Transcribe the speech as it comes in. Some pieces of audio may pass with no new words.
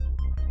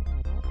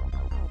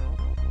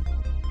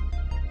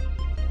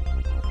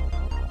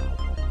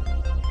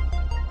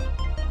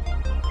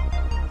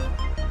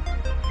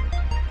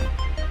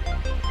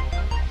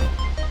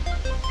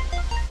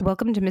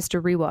Welcome to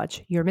Mr.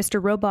 Rewatch, your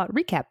Mr. Robot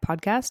recap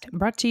podcast,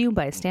 brought to you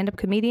by a stand-up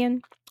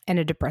comedian and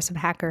a depressive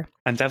hacker.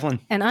 I'm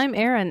Devlin. And I'm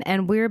Erin,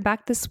 and we're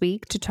back this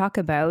week to talk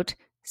about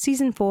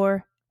Season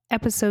 4,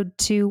 Episode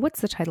 2. What's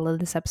the title of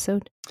this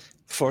episode?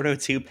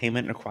 402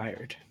 Payment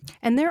Required.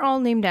 And they're all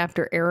named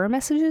after error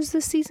messages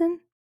this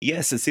season?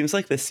 Yes, it seems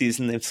like this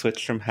season they've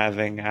switched from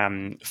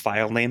having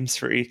file names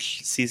for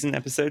each season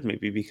episode,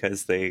 maybe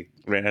because they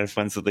ran out of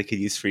ones that they could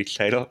use for each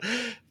title.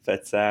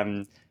 But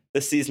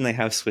this season they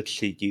have switched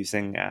to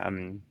using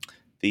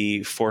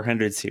the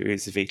 400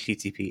 series of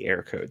HTTP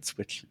error codes,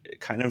 which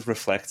kind of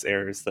reflects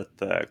errors that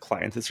the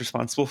client is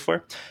responsible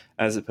for,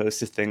 as opposed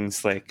to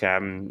things like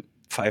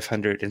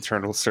 500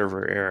 internal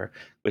server error,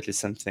 which is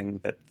something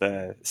that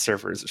the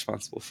server is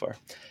responsible for.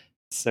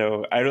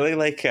 So I really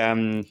like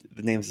the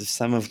names of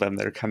some of them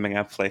that are coming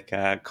up, like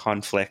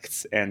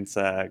Conflict and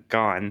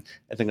Gone.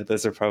 I think that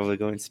those are probably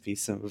going to be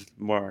some of the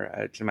more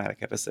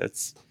dramatic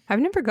episodes. I've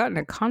never gotten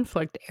a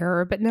conflict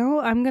error, but no,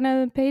 I'm going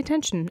to pay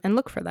attention and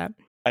look for that.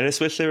 I just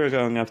wish they were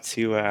going up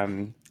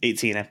to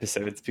 18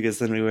 episodes, because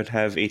then we would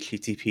have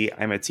HTTP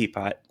I'm a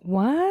Teapot.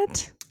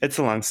 What? It's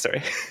a long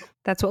story.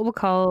 That's what we'll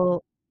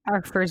call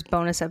our first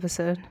bonus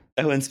episode.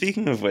 Oh, and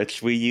speaking of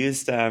which, we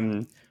used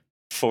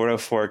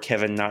 404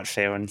 Kevin Not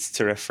Found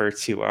to refer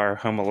to our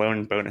Home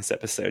Alone bonus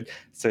episode.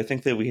 So I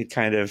think that we had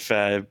kind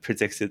of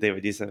predicted they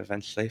would use it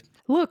eventually.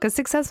 Look, a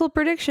successful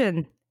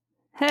prediction.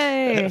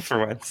 Hey.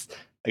 For once.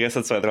 I guess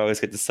that's why they're always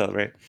good to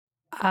celebrate.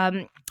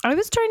 I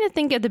was trying to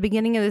think at the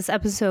beginning of this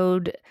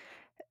episode,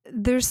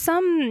 there's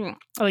some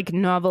like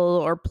novel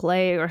or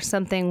play or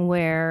something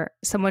where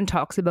someone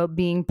talks about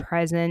being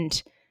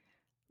present,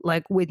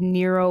 like with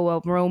Nero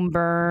while Rome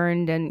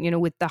burned, and, you know,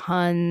 with the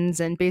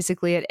Huns, and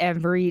basically at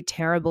every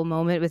terrible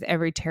moment with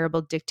every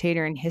terrible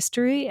dictator in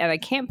history. And I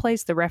can't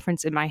place the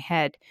reference in my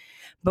head,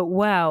 but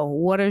wow,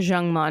 what a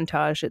Zhang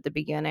montage at the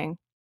beginning.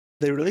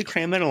 They really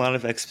cram in a lot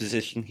of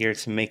exposition here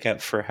to make up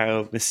for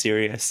how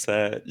mysterious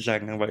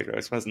Zhang and White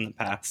Rose was in the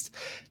past.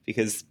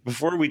 Because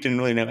before we didn't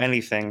really know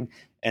anything,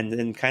 and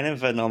in kind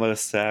of an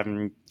almost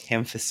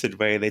ham-fisted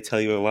way, they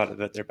tell you a lot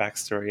about their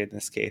backstory in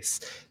this case,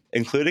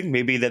 including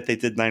maybe that they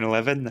did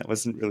 9/11. That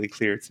wasn't really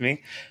clear to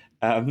me.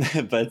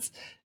 But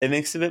it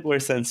makes a bit more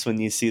sense when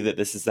you see that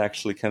this is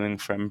actually coming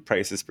from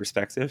Price's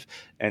perspective.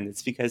 And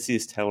it's because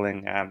he's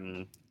telling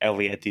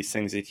Elliot these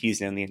things that he's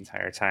known the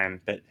entire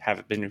time, but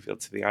haven't been revealed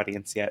to the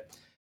audience yet.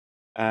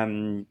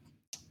 In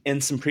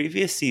some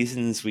previous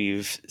seasons,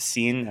 we've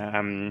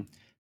seen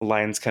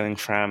lines coming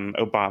from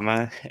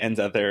Obama and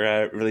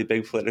other really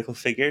big political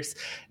figures.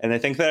 And I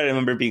think that I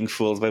remember being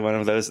fooled by one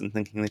of those and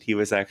thinking that he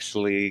was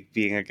actually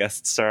being a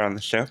guest star on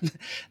the show.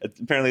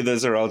 Apparently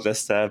those are all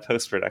just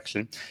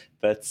post-production.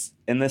 But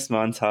in this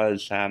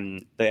montage,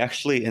 they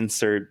actually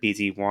insert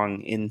BD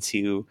Wong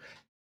into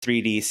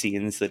 3D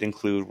scenes that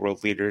include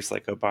world leaders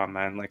like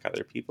Obama and like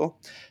other people.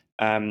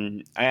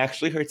 I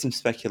actually heard some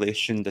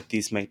speculation that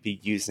these might be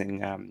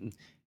using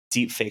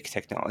deepfake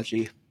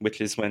technology,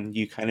 which is when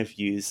you kind of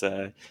use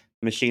a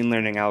machine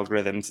learning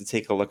algorithm to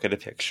take a look at a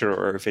picture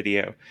or a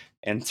video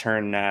and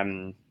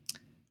turn,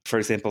 for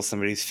example,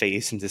 somebody's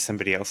face into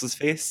somebody else's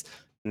face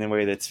in a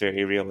way that's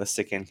very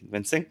realistic and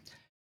convincing.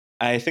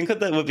 I think that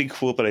that would be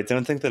cool, but I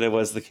don't think that it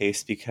was the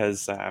case,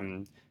 because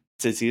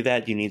to do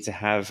that, you need to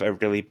have a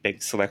really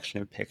big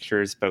selection of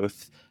pictures,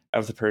 both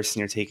of the person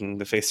you're taking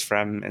the face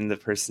from and the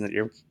person that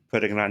you're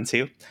putting it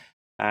onto.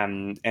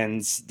 And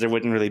there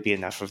wouldn't really be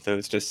enough of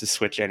those just to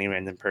switch any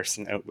random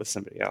person out with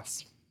somebody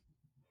else.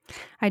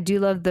 I do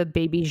love the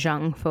baby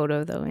Zhang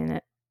photo, though, in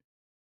it.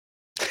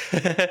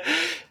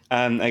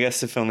 I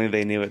guess if only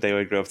they knew what they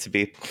would grow up to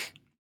be.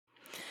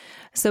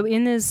 So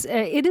in this,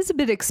 it is a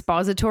bit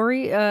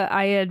expository,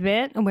 I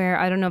admit, where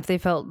I don't know if they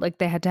felt like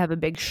they had to have a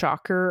big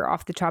shocker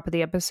off the top of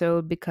the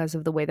episode because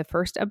of the way the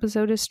first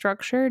episode is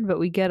structured, but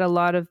we get a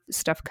lot of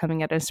stuff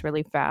coming at us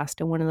really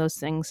fast. And one of those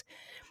things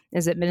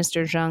is that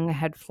Minister Zhang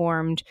had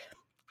formed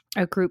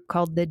a group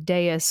called the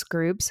Deus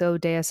group. So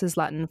Deus is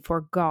Latin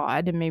for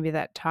God, and maybe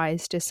that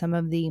ties to some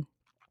of the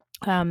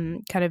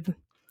kind of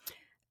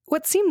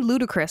what seemed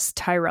ludicrous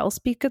Tyrell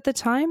speak at the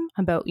time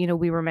about, you know,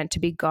 we were meant to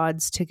be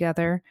gods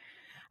together.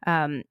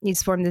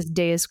 He's formed this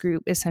Deus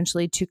group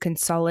essentially to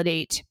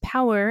consolidate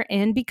power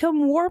and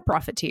become war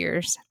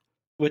profiteers.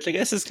 Which I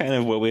guess is kind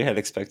of what we had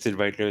expected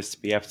White Rose to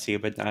be up to,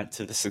 but not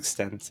to this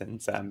extent.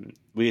 And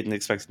we didn't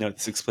expect to know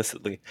this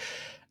explicitly.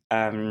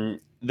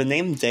 The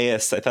name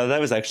Deus, I thought that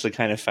was actually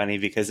kind of funny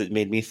because it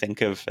made me think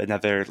of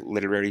another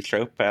literary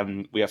trope.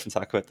 We often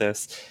talk about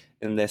this.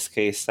 In this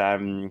case,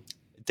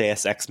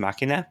 Deus Ex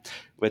Machina,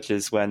 which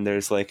is when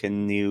there's like a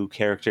new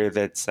character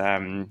that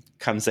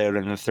comes out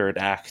in the third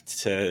act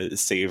to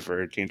save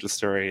or change the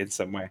story in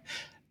some way.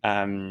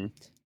 And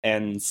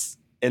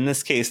in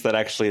this case, that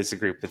actually is a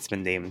group that's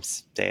been named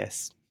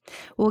Deus.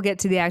 We'll get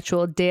to the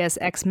actual Deus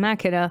Ex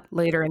Machina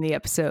later in the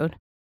episode.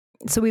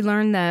 So we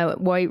learned that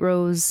White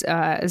Rose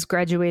has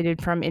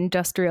graduated from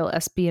industrial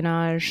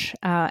espionage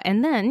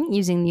and then,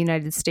 using the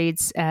United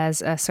States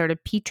as a sort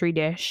of petri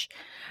dish,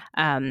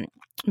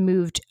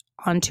 moved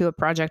onto a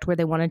project where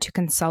they wanted to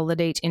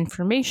consolidate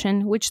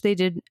information, which they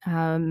did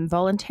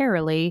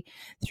voluntarily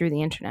through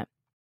the internet.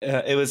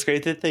 It was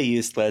great that they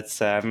used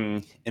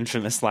that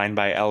infamous line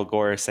by Al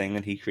Gore saying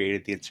that he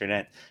created the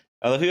internet.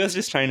 Although he was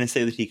just trying to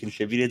say that he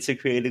contributed to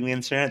creating the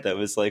internet, that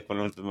was like one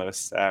of the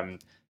most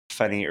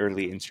funny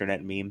early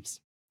internet memes.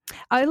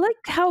 I like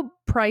how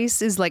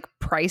Price is like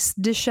Price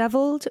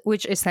disheveled,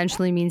 which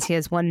essentially means he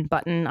has one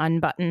button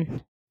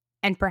unbuttoned.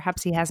 And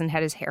perhaps he hasn't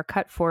had his hair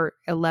cut for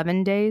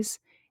 11 days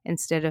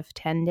instead of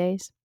 10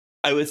 days.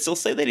 I would still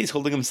say that he's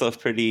holding himself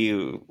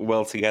pretty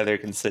well together,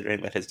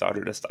 considering that his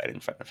daughter just died in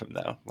front of him,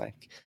 though.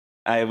 Like,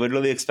 I would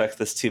really expect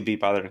this to be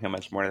bothering him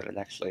much more than it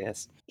actually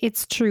is.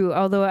 It's true,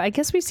 although I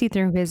guess we see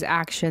through his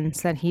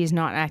actions that he's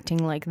not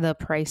acting like the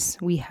Price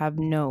we have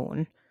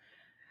known.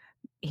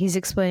 He's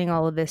explaining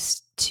all of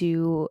this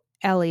to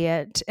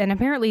Elliot, and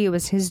apparently it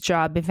was his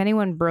job. If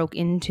anyone broke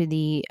into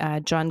the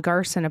John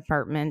Garson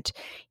apartment,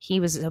 he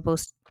was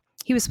supposed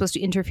to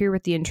interfere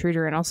with the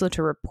intruder and also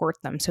to report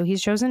them. So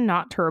he's chosen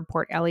not to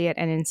report Elliot,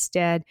 and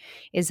instead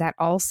is at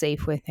all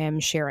safe with him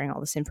sharing all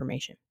this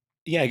information.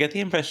 Yeah, I get the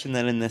impression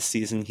that in this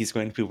season he's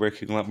going to be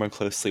working a lot more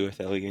closely with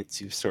Elliot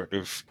to sort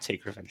of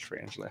take revenge for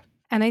Angela.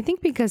 And I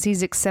think because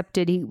he's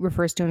accepted, he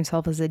refers to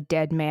himself as a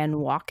dead man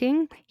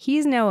walking.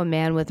 He's now a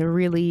man with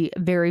really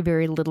very,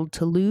 very little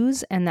to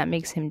lose, and that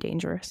makes him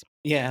dangerous.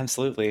 Yeah,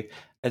 absolutely.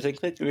 I think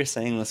that you were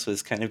saying this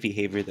was kind of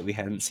behavior that we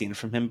hadn't seen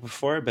from him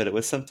before, but it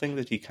was something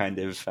that he kind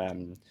of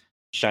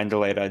shined a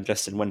light on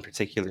just in one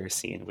particular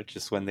scene, which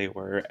is when they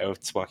were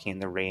out walking in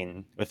the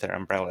rain with their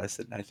umbrellas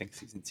in, I think,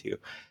 season 2,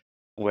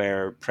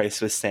 where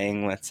Price was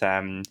saying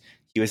that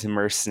he was a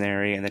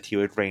mercenary and that he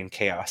would rain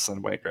chaos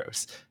on White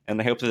Rose. And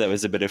I hope that that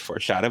was a bit of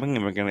foreshadowing,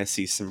 and we're going to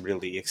see some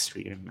really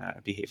extreme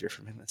behavior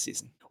from him this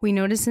season. We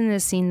notice in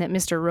this scene that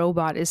Mr.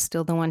 Robot is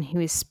still the one who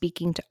is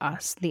speaking to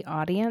us, the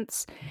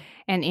audience.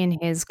 And in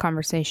his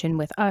conversation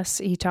with us,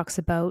 he talks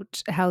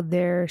about how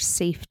their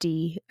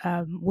safety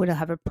would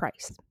have a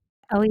price.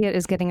 Elliot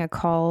is getting a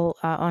call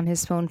on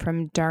his phone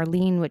from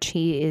Darlene, which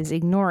he is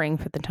ignoring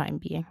for the time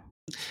being.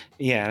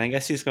 Yeah, and I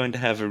guess he's going to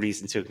have a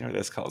reason to ignore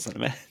those calls in a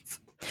minute.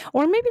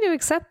 Or maybe to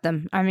accept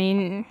them. I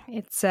mean,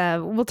 it's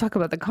we'll talk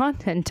about the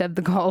content of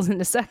the calls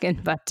in a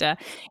second, but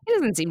he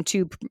doesn't seem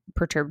too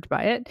perturbed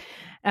by it.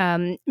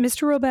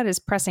 Mr. Robot is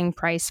pressing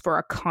Price for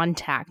a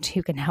contact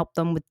who can help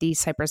them with the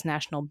Cyprus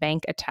National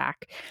Bank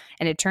attack.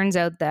 And it turns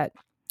out that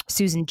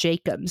Susan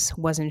Jacobs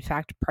was in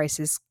fact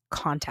Price's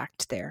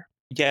contact there.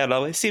 Yeah, it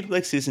always seemed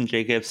like Susan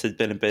Jacobs had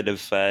been a bit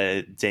of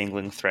a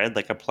dangling thread,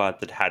 like a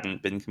plot that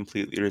hadn't been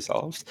completely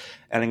resolved.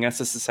 And I guess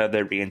this is how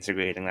they're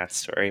reintegrating that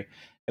story.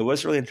 It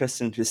was really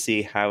interesting to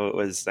see how it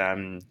was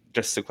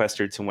just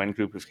sequestered to one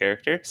group of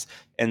characters,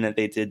 and that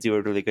they did do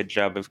a really good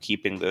job of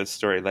keeping those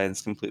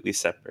storylines completely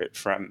separate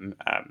from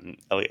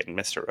Elliot and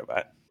Mr.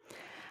 Robot.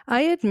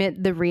 I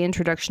admit the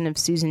reintroduction of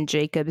Susan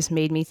Jacobs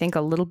made me think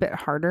a little bit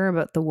harder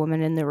about the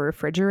woman in the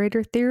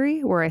refrigerator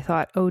theory, where I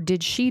thought, oh,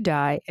 did she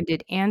die? And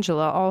did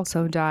Angela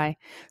also die?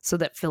 So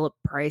that Philip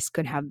Price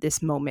could have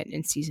this moment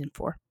in season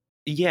 4.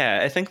 Yeah,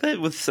 I think that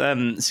with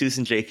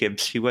Susan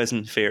Jacobs, she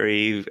wasn't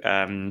very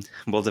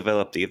well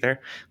developed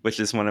either, which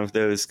is one of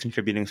those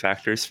contributing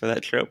factors for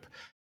that trope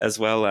as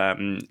well.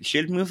 She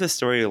had moved the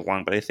story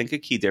along, but I think a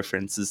key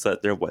difference is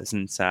that there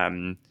wasn't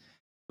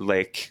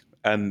like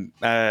a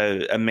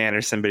man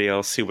or somebody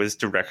else who was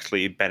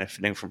directly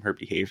benefiting from her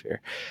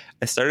behavior.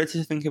 I started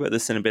to think about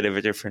this in a bit of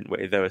a different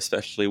way, though,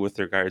 especially with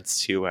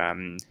regards to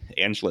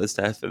Angela's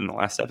death in the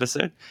last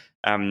episode.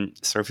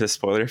 Sorry for the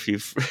spoiler if you're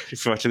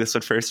watching this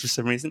one first for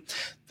some reason,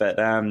 but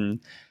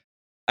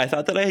I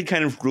thought that I had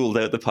kind of ruled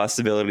out the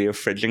possibility of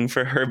fridging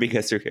for her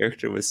because her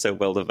character was so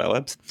well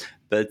developed.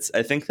 But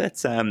I think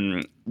that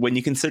when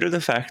you consider the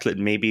fact that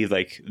maybe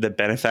like the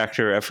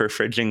benefactor of her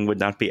fridging would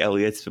not be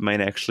Elliot, but might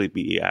actually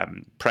be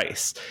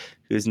Price,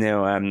 who's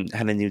now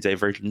had a new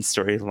divergent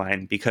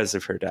storyline because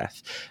of her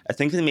death, I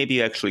think that maybe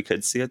you actually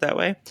could see it that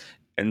way.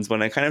 And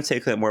when I kind of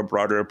take that more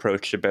broader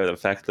approach about the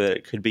fact that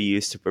it could be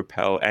used to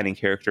propel any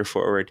character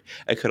forward,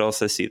 I could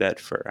also see that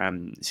for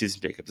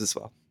Susan Jacobs as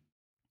well.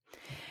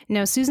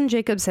 Now, Susan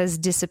Jacobs has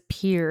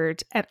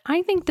disappeared, and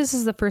I think this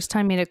is the first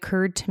time it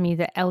occurred to me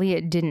that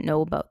Elliot didn't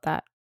know about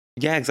that.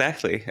 Yeah,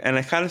 exactly. And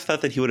I kind of thought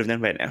that he would have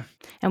known by now.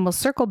 And we'll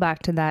circle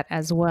back to that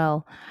as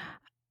well.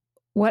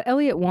 What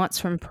Elliot wants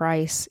from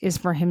Price is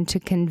for him to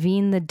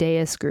convene the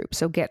Deus group,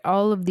 so get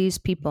all of these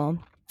people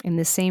in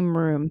the same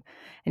room,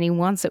 and he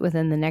wants it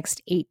within the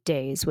next 8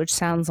 days, which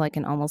sounds like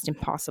an almost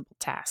impossible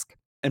task.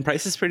 And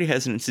Price is pretty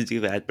hesitant to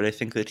do that, but I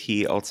think that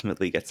he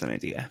ultimately gets an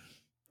idea.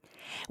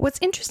 What's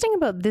interesting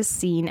about this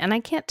scene, and I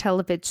can't tell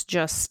if it's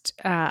just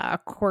a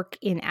quirk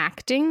in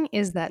acting,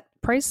 is that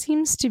Price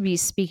seems to be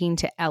speaking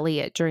to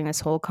Elliot during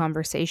this whole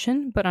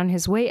conversation, but on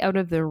his way out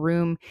of the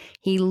room,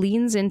 he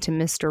leans into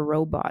Mr.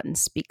 Robot and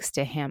speaks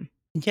to him.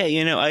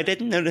 Yeah, I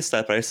didn't notice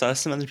that, but I saw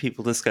some other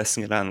people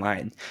discussing it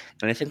online.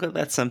 And I think that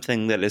that's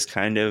something that is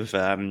kind of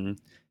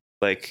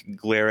like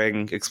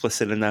glaring,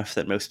 explicit enough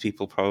that most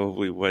people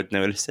probably would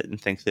notice it and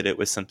think that it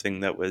was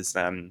something that was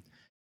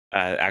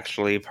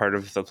actually part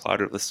of the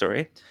plot of the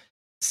story.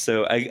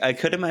 So I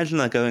could imagine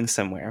that going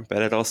somewhere,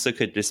 but it also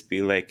could just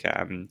be like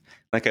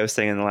I was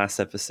saying in the last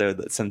episode,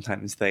 that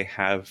sometimes they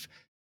have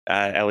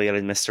Elliot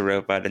and Mr.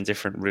 Robot in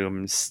different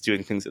rooms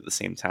doing things at the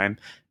same time.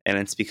 And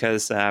it's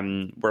because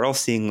we're all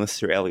seeing this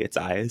through Elliot's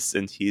eyes,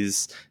 and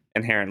he's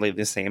inherently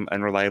the same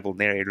unreliable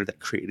narrator that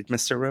created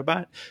Mr.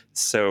 Robot.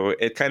 So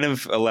it kind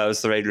of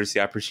allows the writers the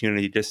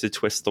opportunity just to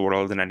twist the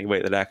world in any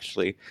way that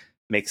actually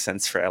makes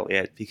sense for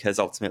Elliot, because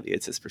ultimately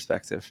it's his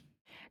perspective.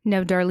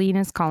 Now, Darlene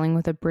is calling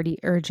with a pretty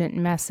urgent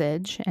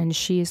message, and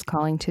she is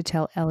calling to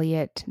tell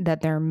Elliot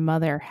that their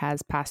mother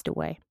has passed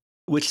away.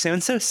 Which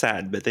sounds so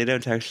sad, but they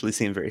don't actually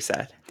seem very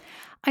sad.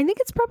 I think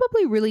it's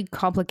probably really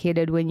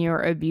complicated when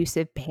your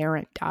abusive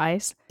parent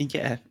dies.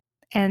 Yeah.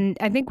 And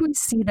I think we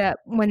see that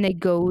when they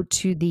go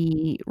to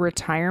the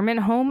retirement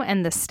home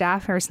and the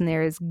staff person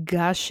there is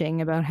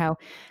gushing about how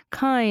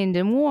kind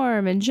and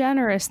warm and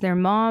generous their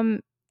mom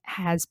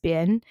has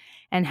been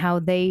and how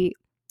they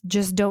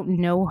just don't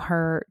know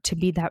her to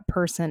be that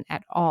person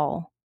at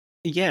all.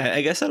 Yeah,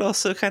 I guess it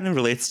also kind of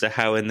relates to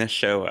how in this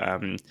show,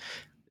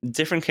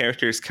 different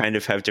characters kind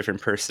of have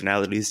different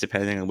personalities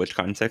depending on which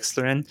context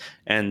they're in.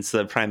 And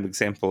the prime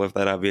example of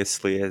that,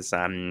 obviously, is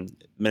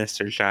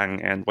Minister Zhang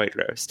and White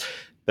Rose.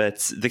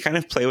 But they kind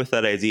of play with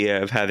that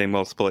idea of having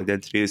multiple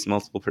identities,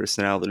 multiple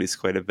personalities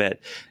quite a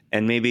bit.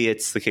 And maybe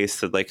it's the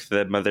case that like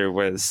the mother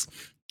was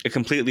a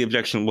completely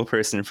objectionable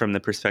person from the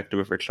perspective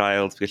of her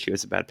child because she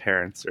was a bad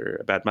parent or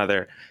a bad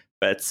mother.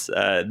 But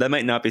that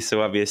might not be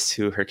so obvious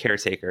to her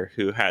caretaker,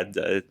 who had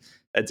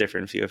a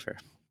different view of her.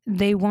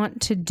 They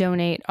want to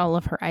donate all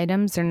of her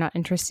items. They're not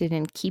interested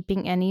in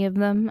keeping any of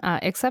them,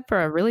 except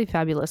for a really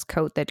fabulous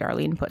coat that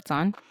Darlene puts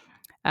on.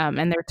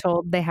 And they're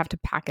told they have to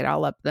pack it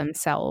all up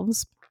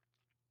themselves.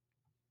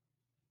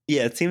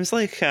 Yeah, it seems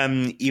like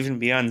even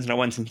beyond not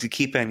wanting to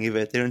keep any of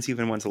it, they don't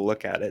even want to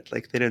look at it.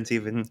 Like they don't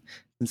even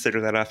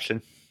consider that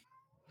option.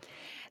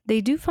 They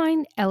do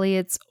find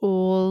Elliot's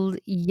old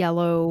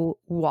yellow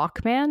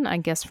Walkman, I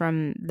guess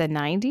from the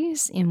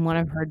 90s, in one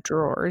of her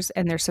drawers,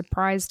 and they're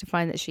surprised to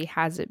find that she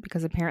has it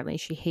because apparently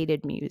she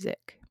hated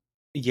music.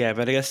 Yeah,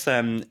 but I guess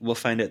we'll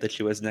find out that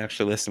she wasn't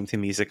actually listening to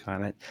music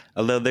on it.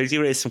 Although they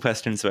do raise some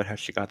questions about how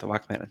she got the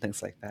Walkman and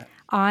things like that.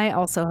 I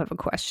also have a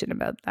question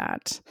about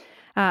that.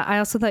 I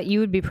also thought you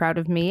would be proud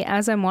of me.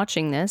 As I'm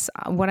watching this,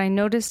 what I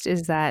noticed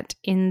is that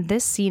in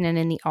this scene and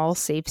in the all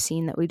safe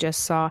scene that we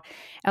just saw,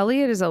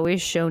 Elliot is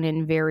always shown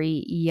in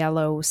very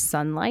yellow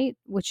sunlight,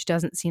 which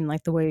doesn't seem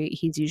like the way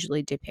he's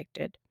usually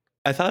depicted.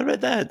 I thought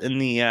about that in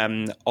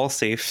the all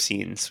safe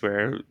scenes,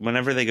 where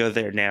whenever they go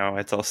there now,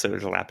 it's also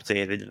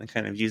dilapidated, and they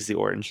kind of use the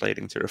orange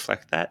lighting to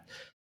reflect that.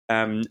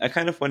 I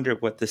kind of wonder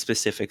what the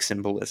specific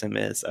symbolism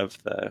is of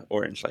the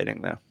orange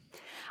lighting, though.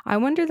 I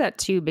wonder that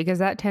too, because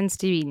that tends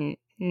to be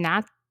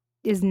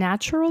is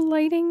natural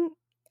lighting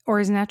or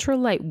is natural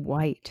light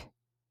white?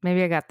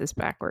 Maybe I got this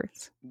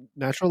backwards.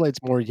 Natural light's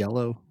more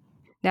yellow.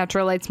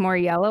 Natural light's more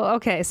yellow.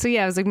 Okay, so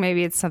yeah, I was like,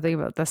 maybe it's something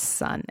about the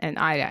sun, and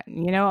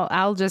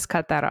I'll just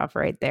cut that off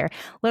right there.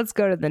 Let's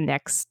go to the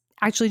next.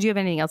 Actually, do you have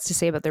anything else to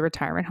say about the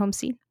retirement home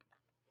scene?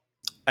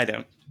 I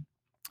don't.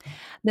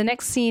 The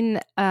next scene,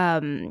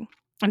 I'm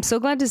so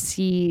glad to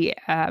see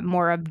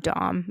more of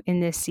Dom in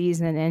this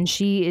season, and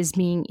she is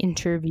being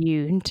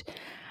interviewed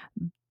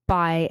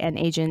by an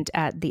agent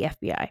at the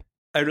FBI.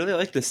 I really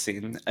like this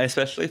scene. I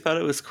especially thought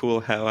it was cool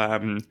how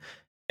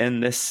in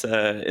this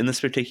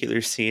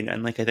particular scene,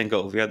 unlike I think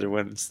all of the other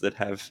ones that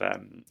have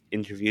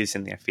interviews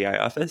in the FBI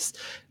office,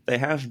 they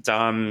have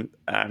Dom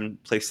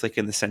placed like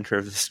in the center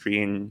of the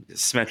screen,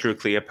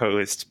 symmetrically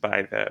opposed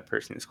by the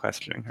person who's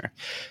questioning her.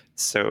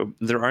 So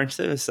there aren't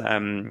those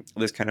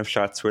kind of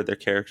shots where their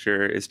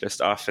character is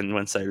just off in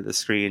one side of the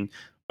screen,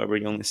 or where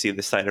you only see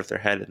the side of their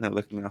head and they're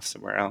looking off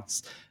somewhere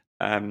else.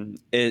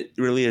 It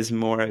really is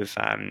more of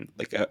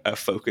like a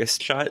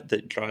focused shot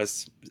that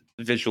draws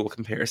visual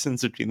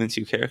comparisons between the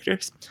two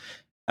characters.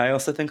 I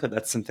also think that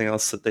that's something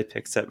else that they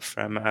picked up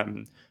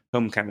from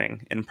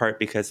Homecoming, in part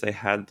because they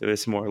had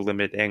those more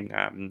limiting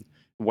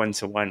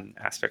one-to-one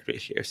aspect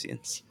ratio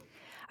scenes.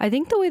 I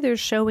think the way they're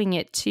showing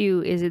it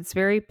too is it's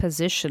very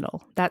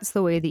positional. That's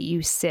the way that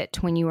you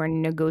sit when you are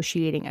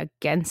negotiating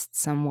against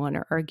someone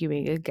or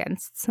arguing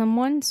against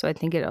someone. So I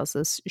think it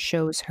also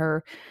shows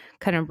her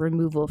kind of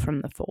removal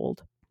from the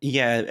fold.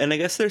 Yeah, and I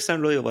guess there's not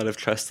really a lot of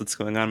trust that's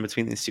going on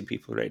between these two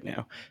people right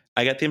now.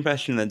 I get the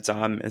impression that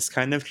Dom is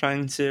kind of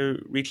trying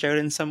to reach out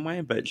in some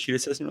way, but she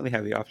just doesn't really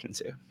have the option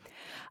to.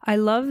 I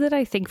love that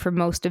I think for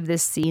most of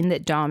this scene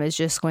that Dom is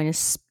just going to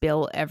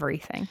spill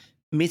everything.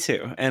 Me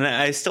too. And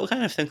I still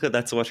kind of think that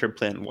that's what her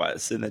plan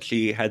was, and that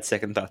she had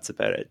second thoughts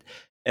about it.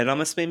 It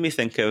almost made me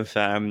think of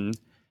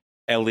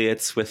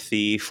Elliot's with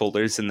the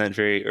folders in that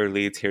very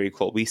early Terry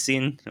Colby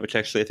scene, which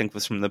actually I think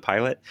was from the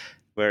pilot,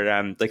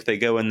 where like they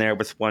go in there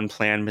with one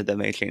plan, but then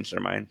they change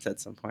their minds at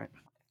some point.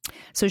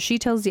 So she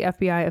tells the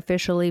FBI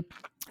officially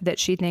that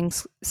she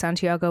thinks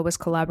Santiago was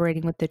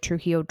collaborating with the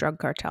Trujillo drug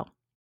cartel.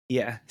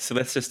 Yeah, so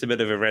that's just a bit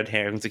of a red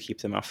herring to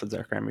keep them off the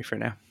Dark Army for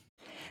now.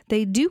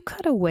 They do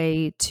cut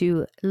away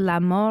to La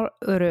Mort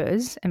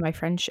Heureuse, and my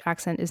French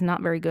accent is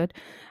not very good,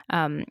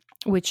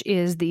 which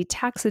is the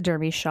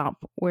taxidermy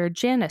shop where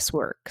Janice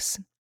works.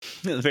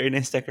 Very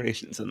nice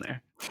decorations in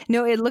there.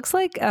 No, it looks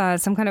like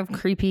some kind of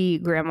creepy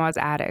grandma's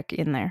attic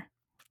in there.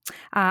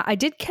 I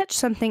did catch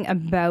something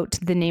about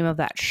the name of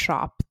that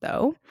shop,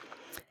 though.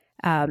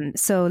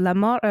 So La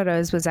Mort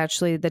Heureuse was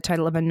actually the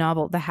title of a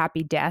novel, The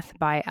Happy Death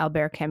by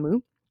Albert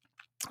Camus.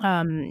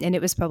 And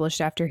it was published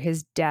after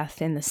his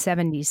death in the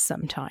 70s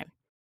sometime.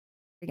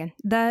 Again,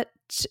 that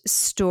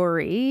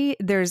story,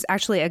 there's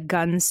actually a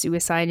gun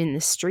suicide in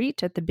the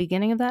street at the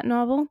beginning of that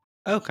novel.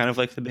 Oh, kind of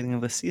like the beginning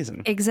of the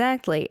season.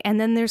 Exactly. And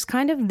then there's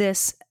kind of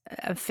this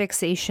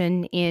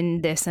fixation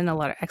in this and a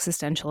lot of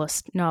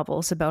existentialist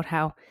novels about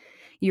how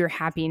your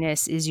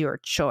happiness is your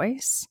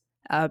choice,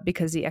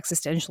 because the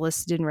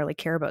existentialists didn't really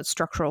care about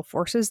structural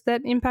forces that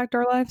impact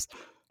our lives.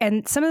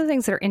 And some of the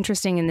things that are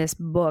interesting in this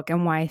book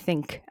and why I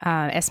think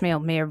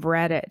Esmail may have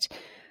read it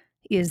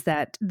is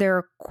that there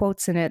are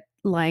quotes in it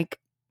like,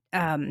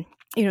 there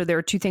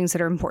are two things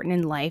that are important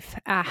in life,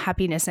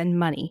 happiness and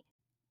money.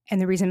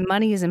 And the reason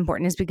money is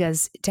important is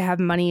because to have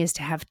money is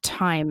to have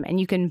time, and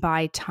you can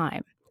buy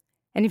time.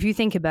 And if you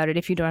think about it,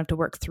 if you don't have to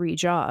work 3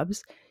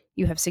 jobs,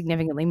 you have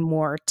significantly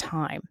more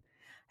time.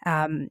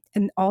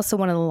 And also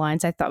one of the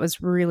lines I thought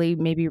was really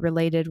maybe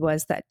related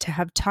was that to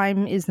have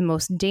time is the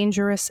most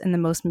dangerous and the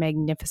most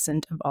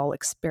magnificent of all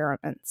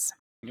experiments.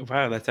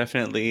 Wow, that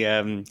definitely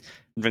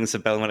rings a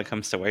bell when it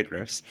comes to White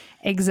Rose.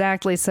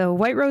 Exactly. So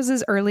White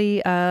Rose's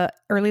early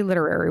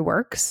literary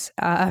works.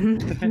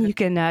 You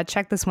can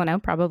check this one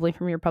out probably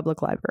from your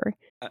public library.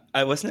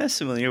 I wasn't as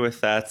familiar with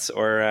that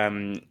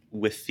or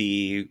with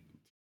the,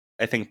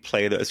 I think,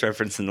 play that was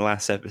referenced in the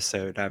last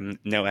episode,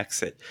 No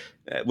Exit.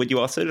 Would you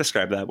also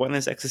describe that one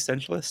as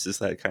existentialist? Is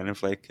that kind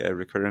of like a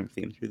recurring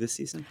theme through this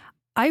season?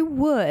 I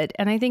would.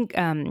 And I think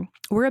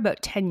we're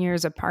about 10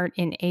 years apart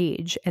in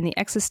age, and the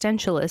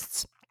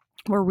existentialists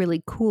were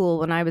really cool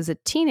when I was a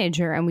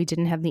teenager and we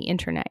didn't have the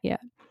internet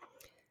yet.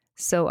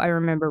 So I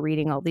remember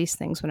reading all these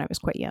things when I was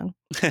quite young.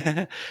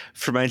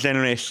 For my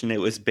generation, it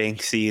was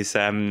Banksy's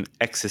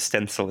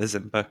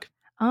existentialism book.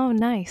 Oh,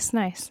 nice.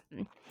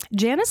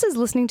 Janice is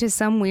listening to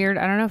some weird,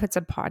 I don't know if it's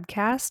a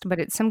podcast, but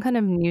it's some kind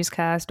of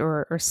newscast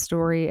or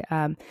story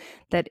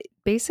that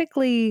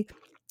basically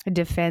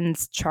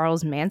defends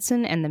Charles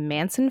Manson and the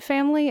Manson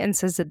family and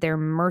says that they're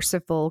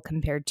merciful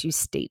compared to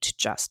state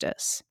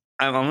justice.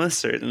 I'm almost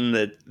certain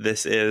that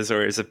this is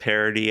or is a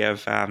parody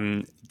of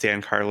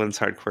Dan Carlin's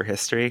Hardcore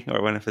History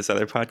or one of his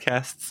other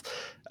podcasts.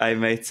 I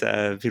might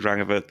be wrong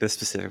about the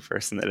specific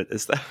person that it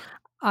is, though.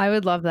 I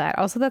would love that.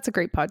 Also, that's a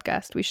great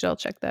podcast. We should all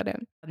check that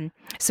out.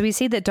 So we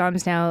see that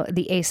Dom's now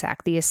the ASAC,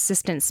 the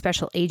Assistant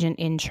Special Agent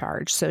in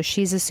charge. So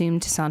she's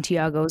assumed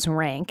Santiago's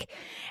rank.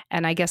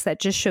 And I guess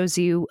that just shows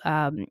you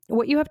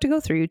what you have to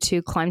go through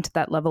to climb to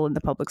that level in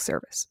the public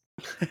service.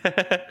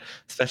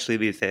 Especially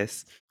these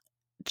days.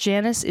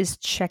 Janice is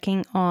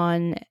checking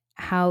on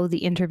how the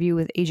interview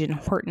with Agent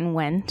Horton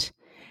went.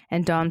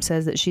 And Dom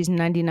says that she's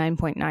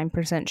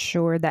 99.9%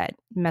 sure that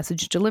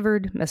message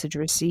delivered, message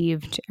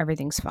received,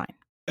 everything's fine.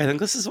 I think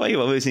this is why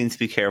you always need to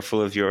be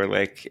careful of your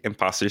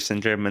imposter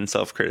syndrome and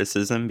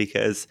self-criticism,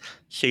 because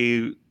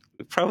she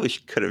probably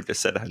could have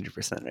just said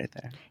 100% right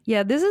there.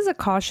 Yeah, this is a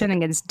caution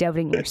against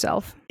doubting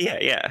yourself.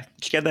 Yeah.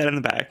 Get that in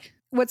the back.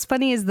 What's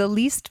funny is the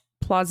least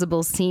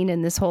plausible scene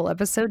in this whole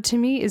episode to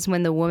me is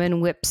when the woman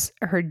whips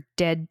her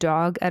dead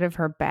dog out of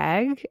her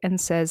bag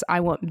and says, "I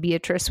want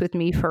Beatrice with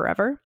me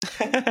forever."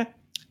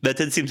 That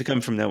did seem to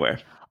come from nowhere.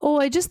 Oh,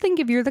 I just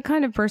think if you're the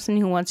kind of person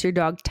who wants your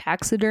dog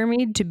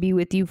taxidermied to be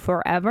with you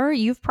forever,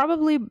 you've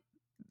probably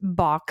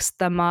boxed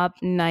them up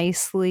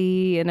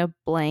nicely in a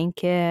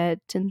blanket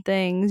and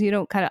things. You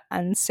don't kind of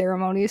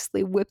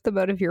unceremoniously whip them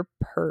out of your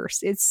purse.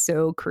 It's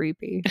so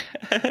creepy.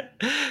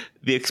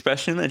 The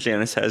expression that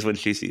Janice has when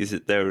she sees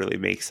it, though, really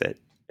makes it.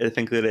 I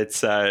think that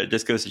it's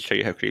just goes to show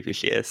you how creepy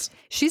she is.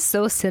 She's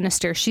so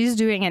sinister. She's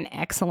doing an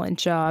excellent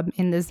job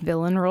in this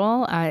villain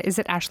role. Is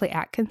it Ashley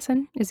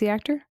Atkinson is the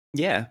actor?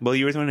 Yeah. Well,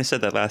 you were the one who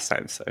said that last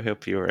time, so I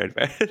hope you were right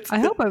about it. I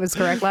hope I was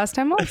correct last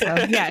time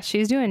also. Yeah,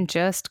 she's doing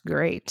just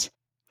great.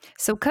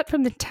 So cut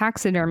from the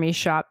taxidermy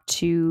shop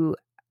to,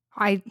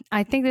 I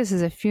think this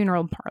is a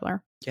funeral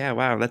parlor. Yeah,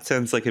 wow. That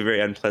sounds like a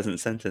very unpleasant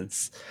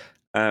sentence.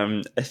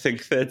 I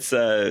think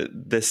that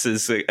this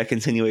is a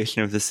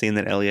continuation of the scene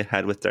that Elliot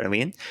had with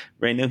Darlene.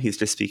 Right now, he's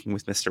just speaking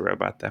with Mr.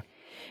 Robot, though.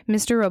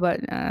 Mr. Robot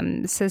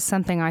says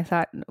something I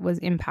thought was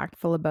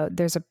impactful about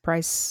there's a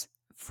price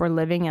for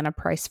living and a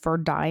price for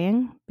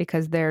dying,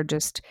 because they're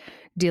just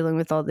dealing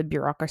with all the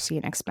bureaucracy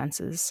and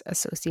expenses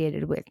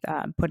associated with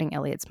putting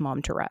Elliot's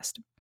mom to rest.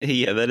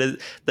 Yeah, that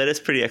is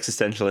pretty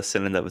existentialist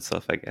in and of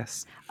itself, I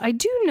guess. I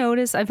do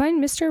notice, I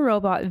find Mr.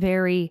 Robot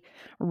very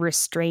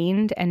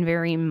restrained and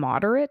very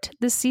moderate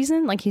this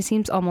season. Like, he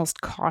seems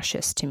almost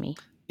cautious to me.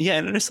 Yeah,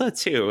 I noticed that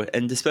too.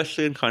 And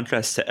especially in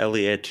contrast to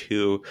Elliot,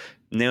 who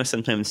now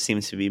sometimes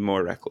seems to be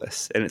more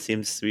reckless. And it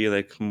seems to be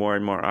like more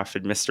and more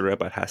often Mr.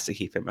 Robot has to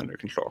keep him under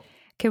control.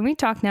 Can we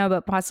talk now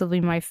about possibly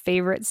my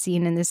favorite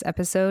scene in this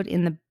episode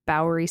in the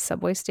Bowery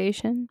subway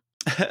station?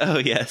 Oh,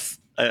 yes.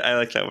 I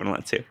like that one a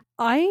lot too.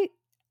 I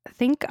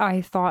think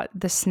I thought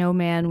the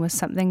snowman was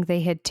something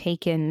they had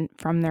taken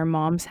from their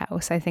mom's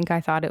house. I think I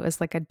thought it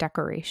was like a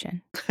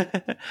decoration.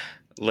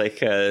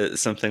 Like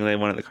something they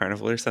won at the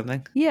carnival or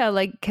something. Yeah,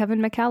 like Kevin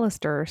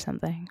McAllister or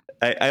something.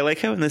 I like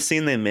how in the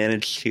scene they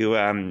managed to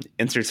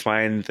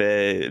intertwine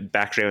the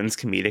background's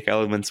comedic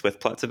elements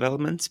with plot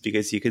developments,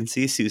 because you can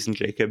see Susan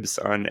Jacobs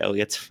on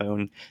Elliot's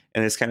phone,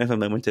 and there's kind of a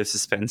moment of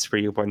suspense where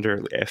you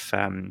wonder if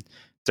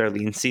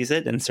Darlene sees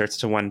it and starts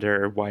to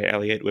wonder why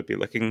Elliot would be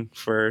looking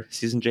for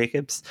Susan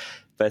Jacobs.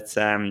 But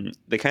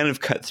they kind of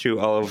cut through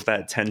all of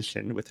that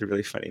tension with the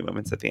really funny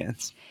moments at the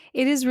end.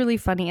 It is really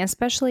funny,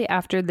 especially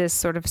after this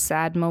sort of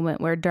sad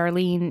moment where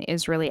Darlene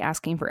is really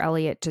asking for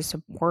Elliot to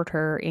support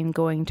her in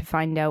going to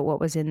find out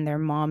what was in their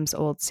mom's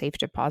old safe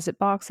deposit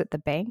box at the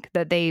bank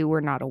that they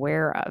were not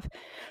aware of.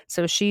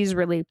 So she's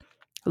really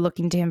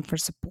looking to him for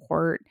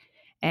support.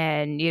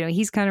 And, you know,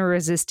 he's kind of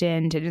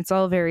resistant and it's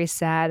all very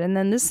sad. And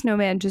then this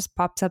snowman just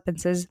pops up and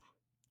says,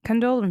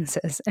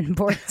 condolences, and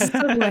boards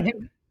the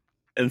plane.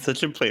 In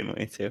such a plain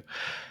way, too.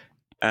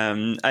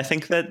 I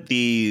think that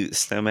the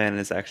snowman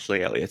is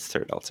actually Elliot's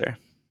third altar.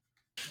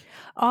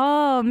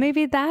 Oh,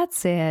 maybe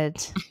that's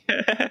it.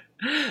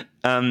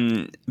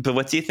 But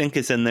what do you think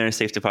is in their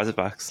safe deposit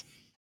box?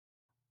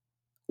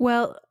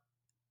 Well,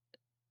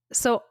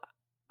 so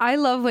I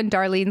love when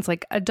Darlene's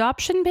like,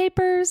 adoption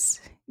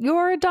papers?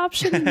 Your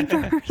adoption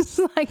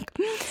papers? Like,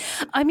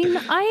 I mean,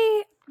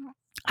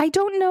 I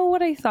don't know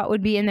what I thought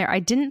would be in there. I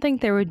didn't think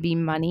there would be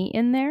money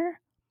in there.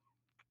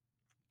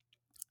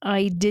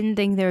 I didn't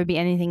think there would be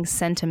anything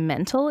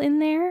sentimental in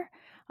there.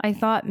 I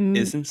thought...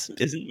 Isn't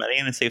money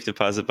in a safe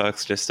deposit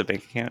box just a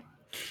bank account?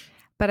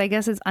 But I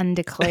guess it's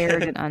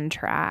undeclared and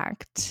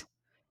untracked.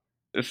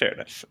 Fair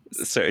enough.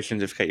 Sorry, I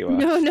shouldn't have cut you off.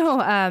 No.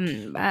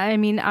 I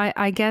mean,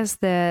 I guess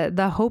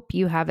the hope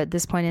you have at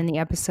this point in the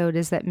episode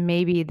is that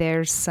maybe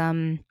there's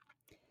some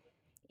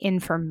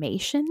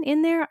information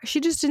in there.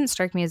 She just didn't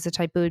strike me as the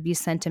type who would be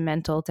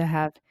sentimental to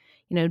have,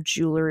 you know,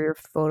 jewelry or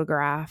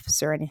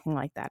photographs or anything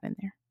like that in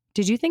there.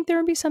 Did you think there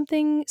would be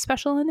something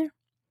special in there?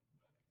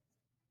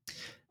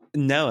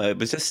 No, it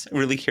was just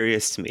really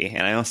curious to me.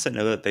 And I also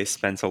know that they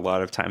spent a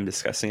lot of time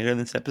discussing it in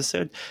this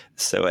episode.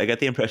 So I get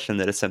the impression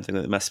that it's something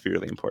that must be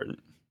really important.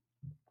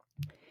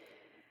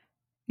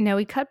 Now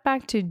we cut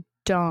back to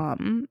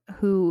Dom,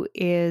 who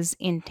is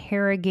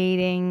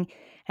interrogating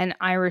an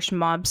Irish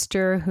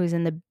mobster who's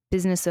in the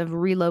business of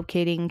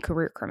relocating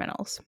career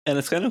criminals. And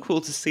it's kind of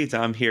cool to see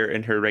Dom here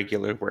in her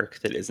regular work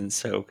that isn't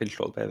so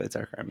controlled by the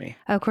Dark Army.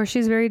 Of course,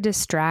 she's very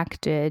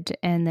distracted,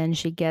 and then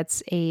she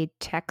gets a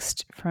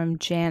text from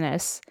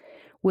Janice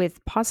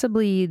with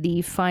possibly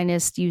the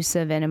finest use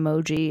of an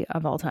emoji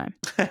of all time.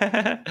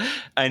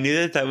 I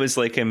knew that was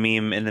like a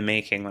meme in the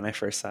making when I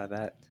first saw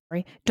that.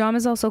 Dom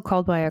is also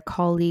called by a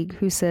colleague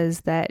who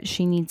says that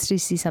she needs to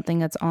see something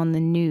that's on the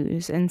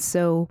news, and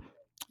so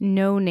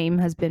no name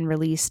has been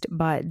released,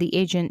 but the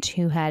agent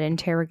who had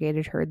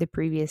interrogated her the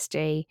previous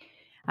day,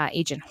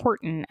 Agent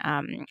Horton,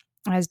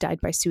 has died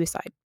by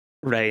suicide.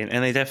 Right,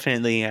 and they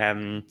definitely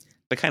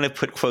they kind of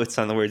put quotes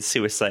on the word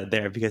suicide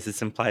there because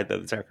it's implied that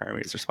the Dark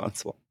Army is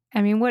responsible.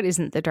 I mean, what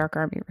isn't the Dark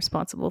Army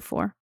responsible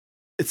for?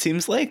 It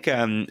seems like,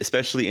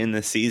 especially in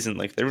this season,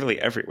 like they're really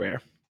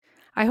everywhere.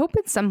 I hope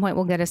at some point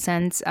we'll get a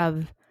sense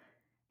of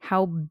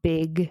how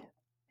big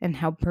and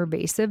how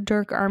pervasive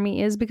Dark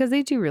Army is, because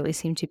they do really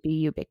seem to be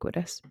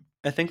ubiquitous.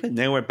 I think that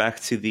now we're back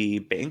to the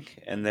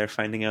bank and they're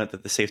finding out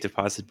that the safe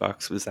deposit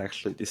box was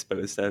actually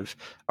disposed of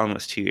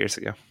almost 2 years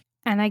ago.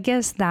 And I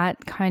guess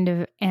that kind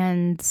of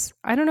ends,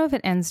 I don't know if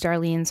it ends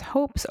Darlene's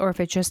hopes or if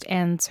it just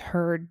ends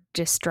her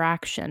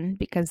distraction,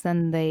 because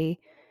then they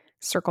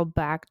circle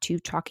back to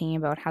talking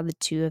about how the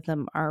two of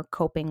them are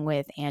coping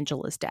with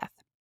Angela's death.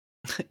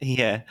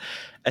 Yeah,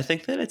 I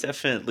think that it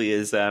definitely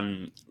is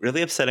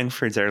really upsetting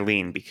for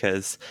Darlene,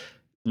 because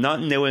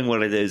not knowing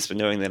what it is, but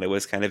knowing that it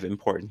was kind of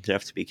important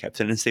enough to be kept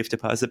in a safe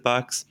deposit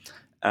box,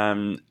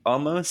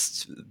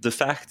 almost the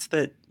fact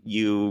that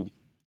you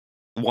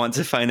want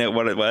to find out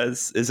what it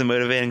was is a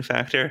motivating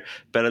factor,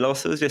 but it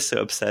also is just so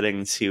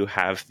upsetting to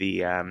have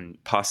the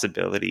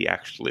possibility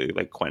actually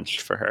like quenched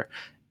for her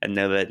and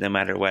know that no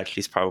matter what,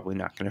 she's probably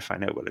not going to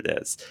find out what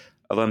it is,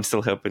 although I'm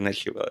still hoping that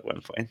she will at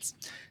one point.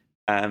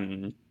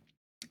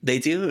 They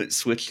do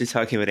switch to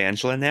talking about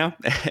Angela now,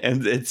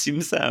 and it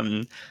seems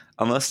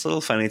almost a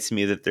little funny to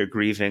me that they're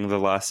grieving the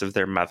loss of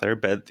their mother,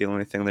 but the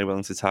only thing they're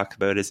willing to talk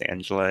about is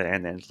Angela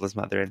and Angela's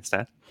mother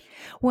instead.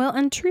 Well,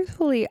 and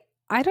truthfully,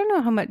 I don't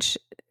know how much,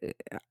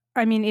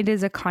 I mean, it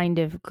is a kind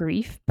of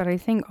grief, but I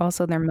think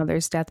also their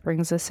mother's death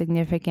brings a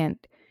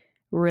significant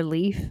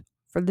relief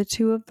for the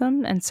two of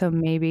them, and so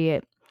maybe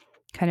it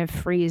kind of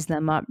frees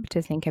them up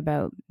to think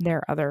about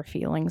their other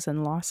feelings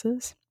and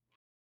losses.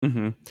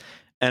 Mm-hmm.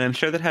 And I'm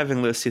sure that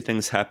having those two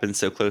things happen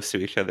so close to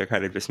each other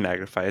kind of just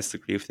magnifies the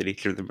grief that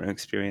each of them are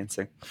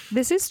experiencing.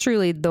 This is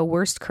truly the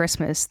worst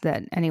Christmas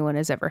that anyone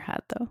has ever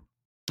had, though.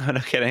 Oh, no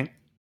kidding.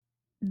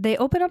 They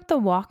open up the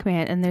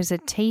Walkman and there's a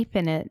tape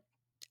in it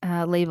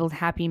labeled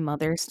Happy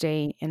Mother's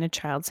Day in a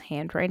child's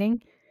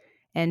handwriting,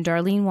 and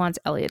Darlene wants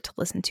Elliot to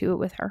listen to it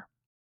with her.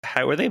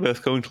 How are they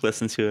both going to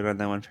listen to it on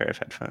that one pair of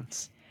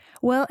headphones?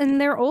 Well, and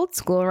they're old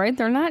school, right?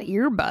 They're not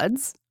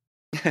earbuds.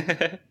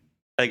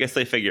 I guess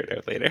they figure it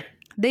out later.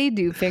 They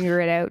do figure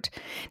it out.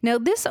 Now,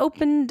 this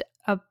opened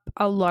up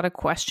a lot of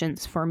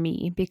questions for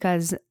me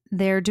because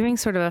they're doing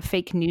sort of a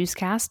fake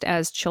newscast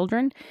as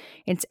children.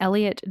 It's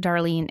Elliot,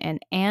 Darlene, and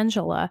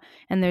Angela,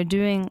 and they're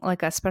doing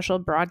like a special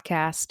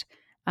broadcast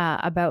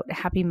about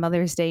Happy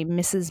Mother's Day,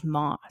 Mrs.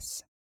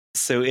 Moss.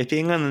 So it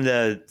being on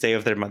the day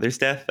of their mother's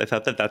death, I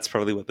thought that that's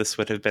probably what this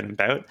would have been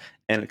about.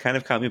 And it kind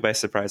of caught me by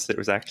surprise that it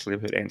was actually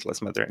about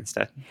Angela's mother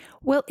instead.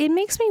 Well, it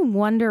makes me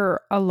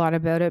wonder a lot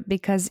about it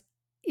because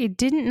it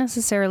didn't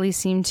necessarily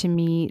seem to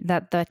me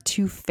that the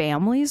two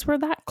families were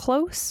that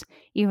close,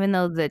 even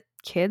though the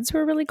kids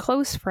were really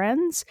close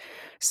friends.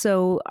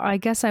 So I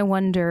guess I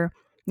wonder,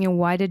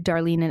 why did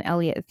Darlene and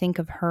Elliot think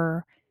of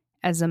her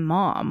as a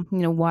mom?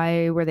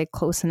 Why were they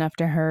close enough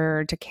to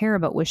her to care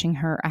about wishing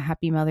her a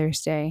happy Mother's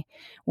Day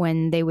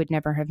when they would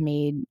never have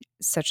made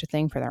such a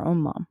thing for their own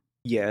mom?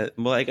 Yeah,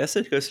 well, I guess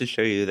it goes to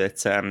show you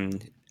that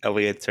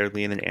Elliot,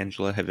 Darlene, and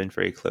Angela have been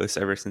very close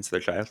ever since their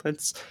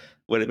childhoods.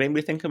 What it made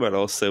me think about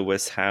also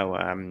was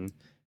how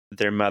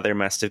their mother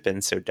must have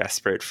been so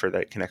desperate for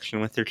that connection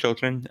with their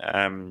children,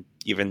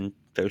 even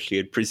though she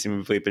had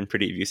presumably been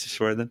pretty abusive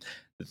for them,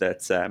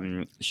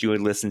 that she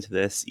would listen to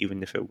this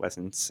even if it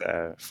wasn't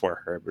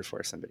for her but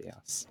for somebody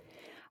else.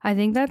 I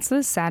think that's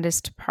the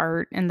saddest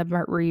part, and the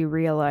part where you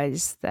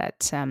realize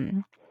that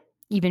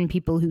even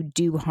people who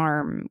do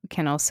harm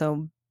can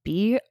also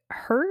be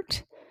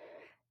hurt,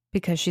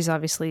 because she's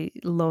obviously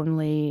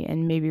lonely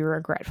and maybe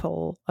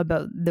regretful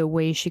about the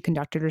way she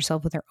conducted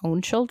herself with her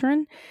own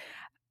children.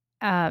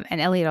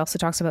 And Elliot also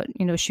talks about,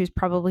 she was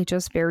probably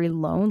just very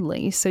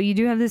lonely. So you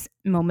do have this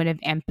moment of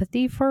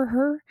empathy for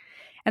her.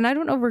 And I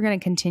don't know if we're going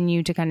to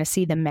continue to kind of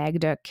see the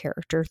Magda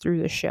character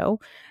through the show,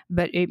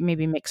 but it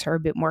maybe makes her a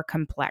bit more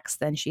complex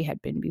than she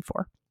had been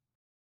before.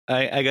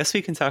 I guess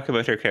we can talk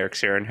about her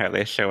character and how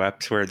they show up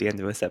toward the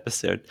end of this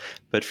episode.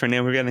 But for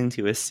now, we're getting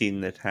to a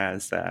scene that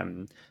has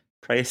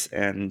Price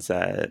and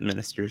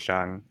Minister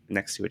Zhang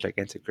next to a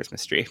gigantic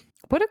Christmas tree.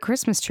 What a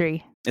Christmas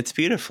tree. It's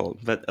beautiful,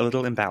 but a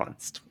little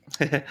imbalanced.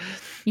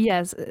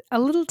 Yes, a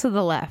little to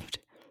the left.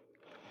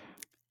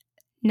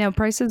 Now,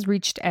 Price has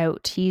reached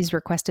out. He's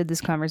requested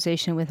this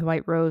conversation with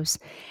White Rose,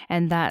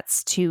 and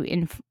that's to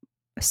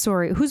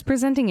who's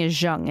presenting is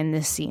Zhang in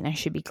this scene, I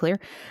should be clear.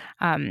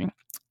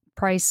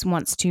 Price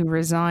wants to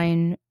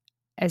resign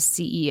as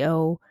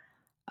CEO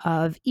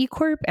of E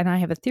Corp, and I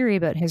have a theory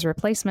about his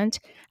replacement.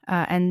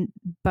 And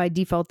by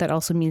default, that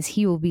also means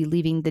he will be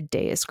leaving the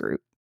Deus Group.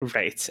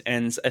 Right,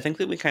 and I think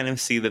that we kind of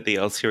see that the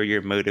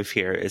ulterior motive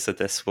here is that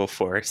this will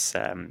force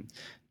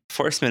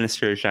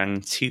Minister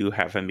Zhang to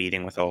have a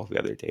meeting with all the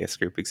other Deus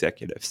Group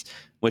executives,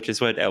 which is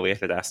what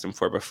Elliot had asked him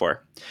for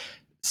before.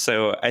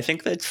 So I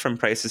think that from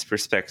Price's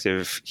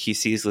perspective, he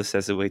sees this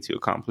as a way to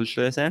accomplish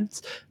those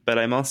ends. But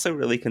I'm also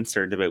really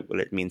concerned about what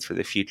it means for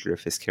the future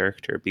of his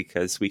character,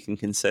 because we can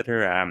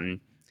consider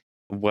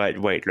what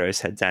White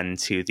Rose had done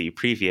to the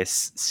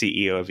previous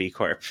CEO of E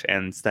Corp,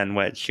 and then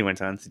what she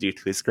went on to do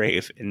to his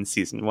grave in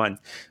season 1.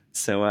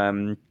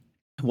 So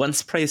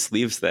once Price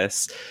leaves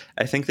this,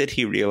 I think that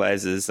he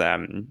realizes,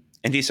 and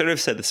he sort of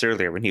said this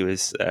earlier when he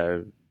was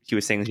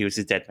saying that he was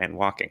a dead man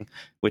walking,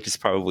 which is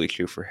probably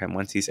true for him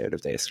once he's out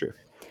of Deus Group.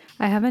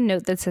 I have a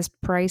note that says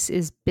Price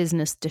is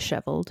business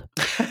disheveled.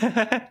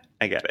 I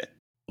get it.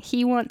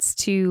 He wants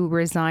to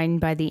resign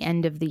by the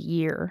end of the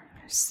year,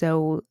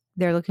 so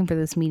they're looking for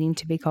this meeting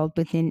to be called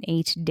within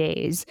 8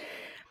 days.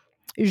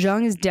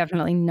 Zhang is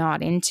definitely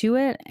not into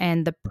it,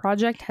 and the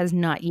project has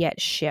not yet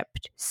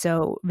shipped,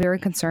 so very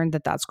concerned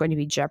that that's going to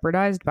be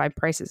jeopardized by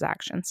Price's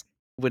actions.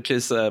 Which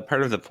is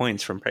part of the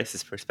point from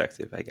Price's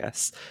perspective, I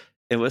guess.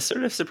 It was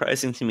sort of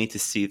surprising to me to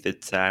see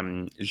that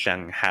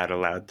Zhang had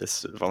allowed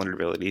this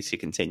vulnerability to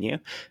continue,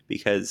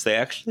 because they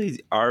actually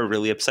are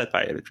really upset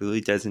by it. It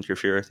really does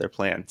interfere with their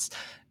plans.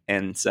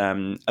 And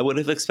I would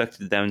have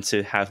expected them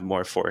to have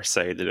more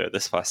foresight about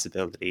this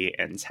possibility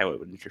and how it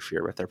would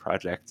interfere with their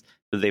project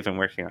that they've been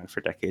working on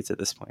for decades at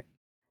this point.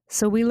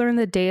 So we learn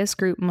the Deus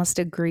Group must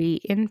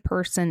agree in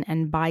person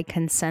and by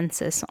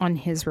consensus on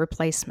his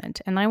replacement.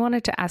 And I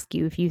wanted to ask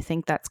you if you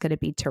think that's going to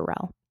be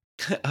Terrell.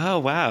 Oh,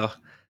 wow.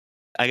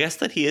 I guess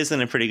that he is in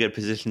a pretty good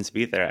position to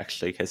be there,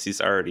 actually, because he's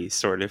already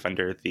sort of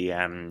under the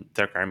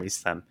Dark Army's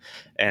thumb,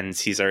 and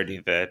he's already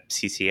the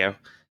CTO.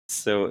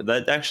 So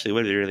that actually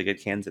would be a really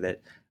good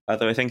candidate.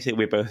 Although I think that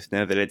we both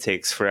know that it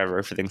takes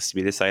forever for things to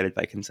be decided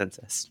by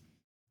consensus.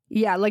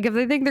 Yeah, like if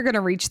they think they're going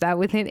to reach that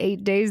within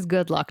 8 days,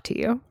 good luck to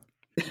you.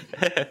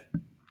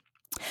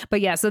 But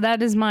yeah, so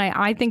that is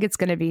I think it's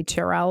going to be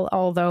Terrell,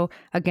 although,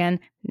 again,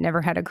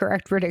 never had a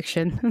correct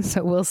prediction,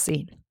 so we'll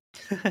see.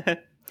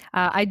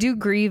 I do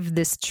grieve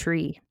this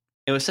tree.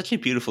 It was such a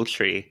beautiful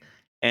tree.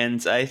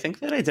 And I think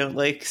that I don't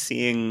like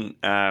seeing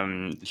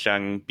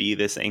Zhang be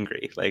this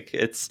angry. Like,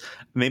 it's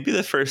maybe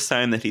the first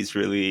time that he's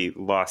really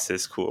lost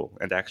his cool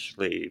and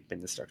actually been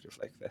destructive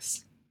like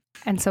this.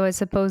 And so I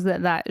suppose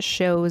that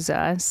shows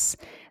us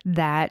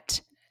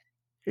that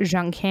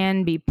Zhang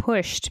can be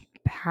pushed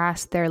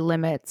past their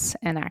limits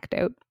and act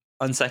out.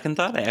 On second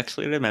thought, I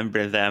actually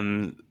remember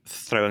them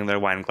throwing their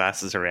wine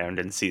glasses around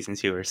in season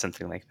 2 or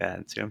something like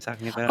that. See what I'm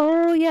talking about?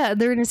 Oh, yeah.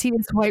 They're in a scene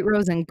with White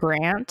Rose and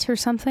Grant or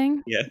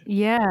something. Yeah.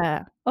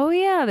 Yeah. Oh,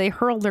 yeah. They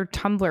hurled their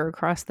tumbler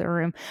across the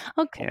room.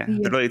 Okay. Yeah.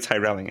 They're really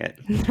Tyrelling it.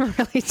 They're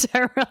really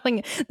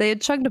Tyrelling. They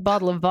had chugged a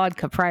bottle of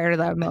vodka prior to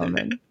that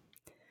moment.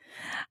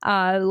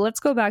 Let's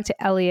go back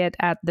to Elliot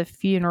at the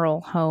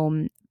funeral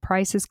home.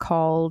 Price is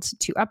called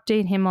to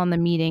update him on the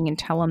meeting and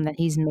tell him that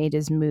he's made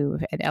his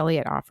move, and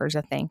Elliot offers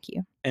a thank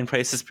you. And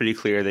Price is pretty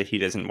clear that he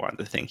doesn't want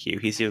the thank you.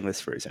 He's doing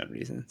this for his own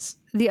reasons.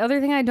 The other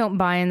thing I don't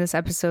buy in this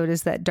episode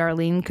is that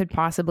Darlene could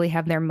possibly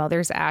have their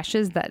mother's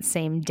ashes that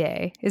same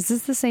day. Is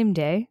this the same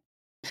day?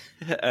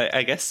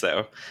 I guess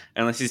so,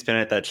 unless he's been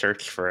at that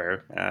church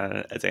for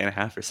a day and a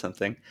half or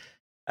something.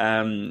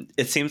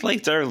 It seemed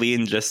like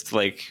Darlene just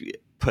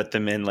put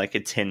them in like a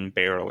tin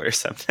barrel or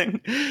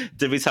something.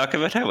 Did we talk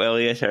about how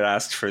Elliot had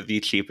asked for the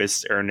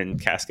cheapest urn and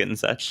casket and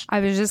such? I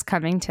was just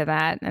coming to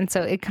that. And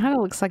so it kind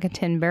of looks like a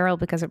tin barrel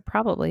because it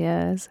probably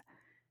is.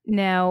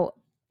 Now,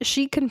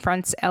 she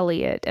confronts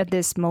Elliot at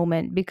this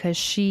moment because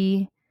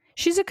she's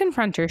a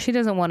confronter. She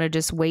doesn't want to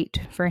just wait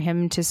for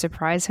him to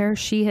surprise her.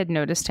 She had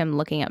noticed him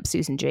looking up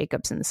Susan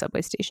Jacobs in the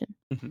subway station.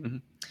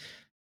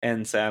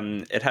 And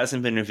it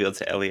hasn't been revealed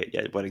to Elliot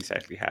yet what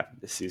exactly happened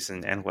to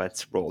Susan and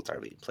what role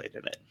Darlene played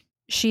in it.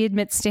 She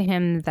admits to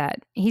him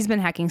that he's been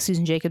hacking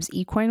Susan Jacobs'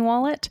 eCoin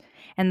wallet,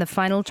 and the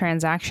final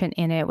transaction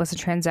in it was a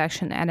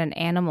transaction at an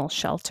animal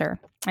shelter.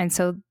 And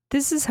so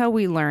this is how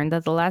we learned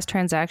that the last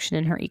transaction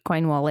in her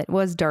eCoin wallet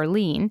was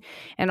Darlene,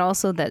 and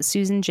also that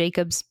Susan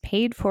Jacobs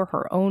paid for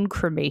her own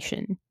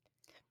cremation.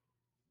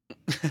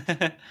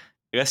 I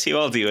guess you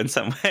all do in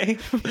some way.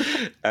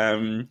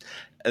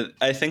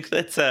 I think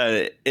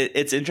that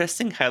it's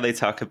interesting how they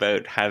talk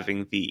about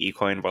having the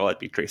eCoin wallet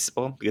be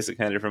traceable, because it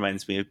kind of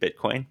reminds me of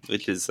Bitcoin,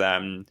 which is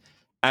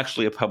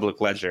actually a public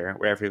ledger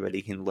where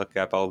everybody can look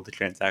up all of the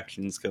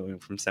transactions going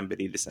from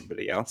somebody to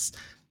somebody else.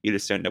 You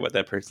just don't know what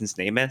that person's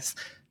name is.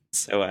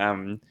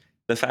 So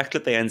the fact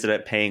that they ended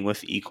up paying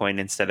with eCoin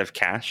instead of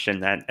cash,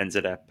 and that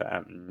ended up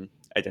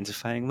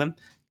identifying them,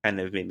 kind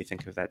of made me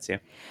think of that too.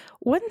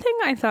 One thing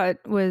I thought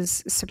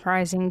was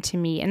surprising to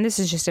me, and this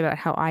is just about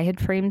how I had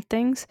framed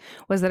things,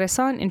 was that I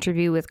saw an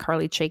interview with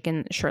Carly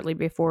Chaikin shortly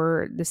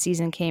before the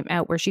season came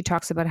out where she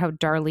talks about how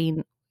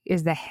Darlene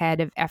is the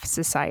head of F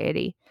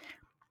Society.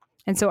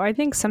 And so I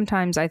think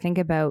sometimes I think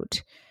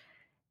about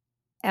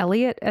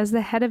Elliot as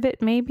the head of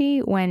it, maybe,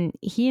 when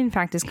he in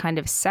fact is kind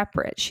of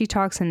separate. She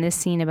talks in this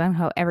scene about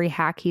how every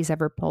hack he's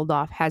ever pulled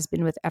off has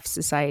been with F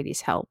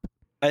Society's help.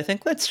 I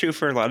think that's true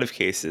for a lot of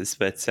cases,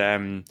 but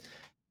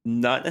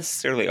not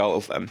necessarily all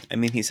of them. I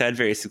mean, he's had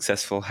very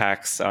successful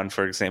hacks on,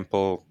 for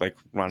example, like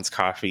Ron's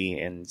Coffee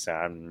and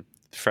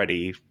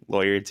Freddie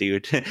Lawyer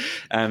Dude.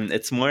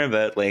 It's more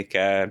about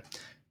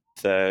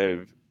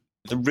the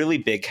really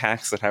big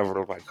hacks that have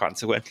worldwide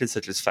consequences,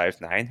 such as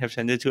 5/9, have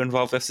tended to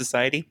involve F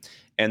Society,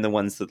 and the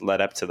ones that led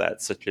up to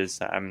that, such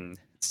as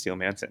Steel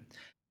Mountain.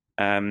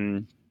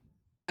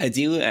 I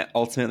do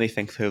ultimately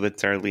think, though, that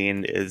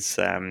Darlene is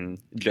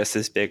just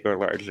as big or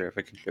larger of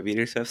a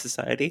contributor to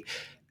society.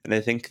 And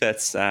I think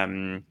that's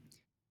the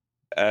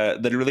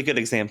really good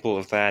example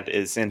of that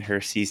is in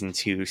her season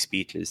 2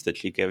 speeches that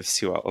she gives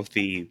to all of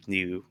the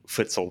new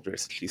foot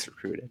soldiers that she's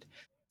recruited.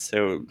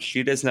 So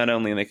she does not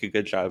only make a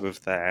good job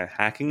of the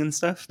hacking and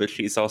stuff, but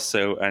she's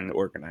also an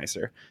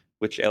organizer,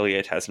 which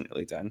Elliot hasn't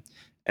really done.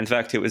 In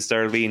fact, it was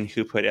Darlene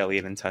who put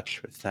Elliot in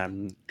touch with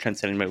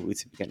Transcendent Mobu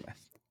to begin with.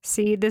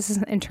 See, this is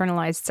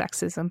internalized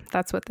sexism.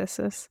 That's what this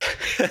is.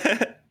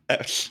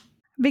 Ouch.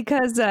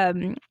 Because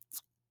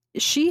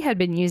she had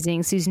been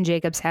using Susan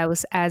Jacobs'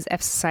 house as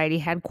F Society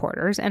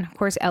headquarters. And of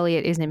course,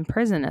 Elliot is in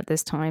prison at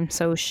this time.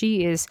 So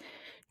she is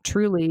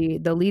truly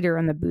the leader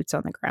and the boots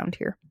on the ground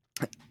here.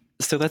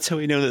 So that's how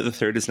we know that the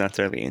third is not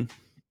Darlene.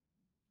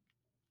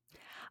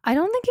 I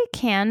don't think it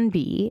can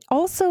be.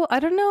 Also, I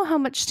don't know how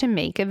much to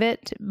make of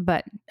it.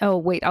 But, oh,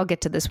 wait, I'll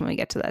get to this when we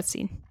get to that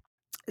scene.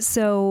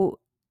 So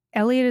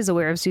Elliot is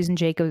aware of Susan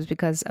Jacobs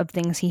because of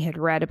things he had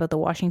read about the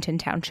Washington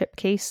Township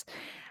case.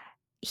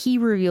 He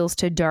reveals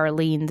to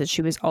Darlene that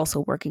she was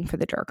also working for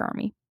the Dark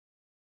Army.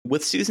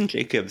 With Susan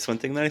Jacobs, one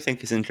thing that I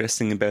think is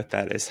interesting about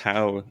that is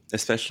how,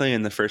 especially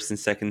in the first and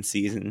second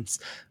seasons,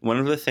 one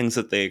of the things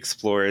that they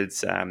explored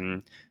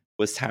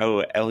was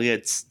how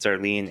Elliot,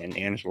 Darlene, and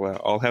Angela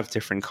all have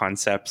different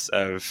concepts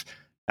of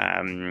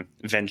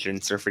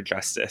vengeance or for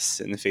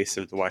justice in the face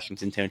of the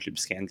Washington Township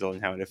scandal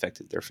and how it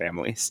affected their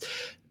families.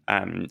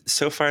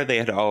 So far, they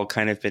had all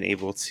kind of been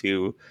able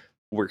to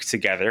work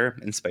together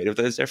in spite of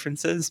those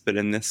differences. But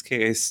in this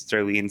case,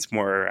 Darlene's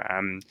more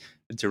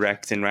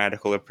direct and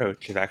radical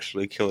approach of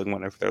actually killing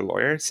one of their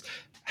lawyers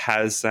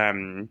has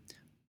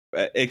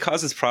it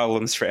causes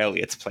problems for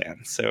Elliot's plan.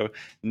 So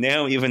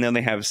now, even though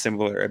they have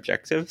similar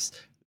objectives,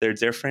 their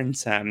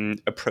different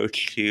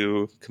approach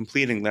to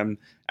completing them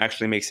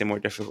actually makes it more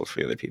difficult for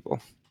the other people.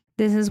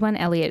 This is when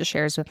Elliot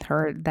shares with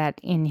her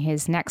that in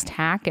his next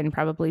hack, and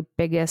probably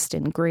biggest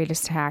and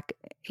greatest hack,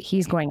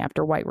 he's going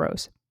after White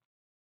Rose.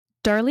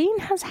 Darlene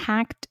has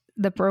hacked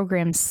the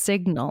program's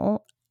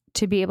Signal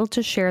to be able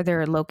to share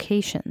their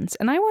locations.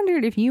 And I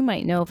wondered if you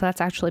might know if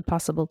that's actually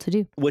possible to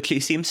do. What she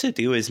seems to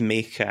do is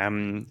make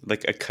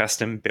like a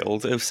custom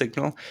build of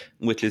Signal,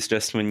 which is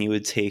just when you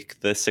would take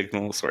the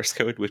Signal source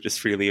code, which is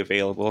freely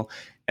available,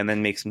 and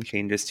then make some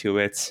changes to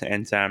it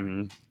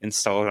and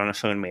install it on a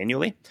phone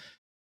manually.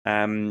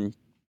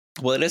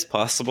 Well, it is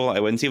possible. I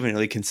wouldn't even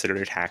really consider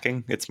it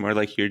hacking. It's more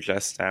like you're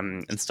just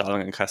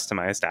installing a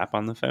customized app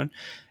on the phone.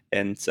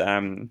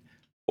 And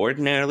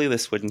ordinarily,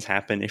 this wouldn't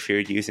happen if you're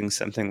using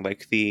something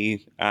like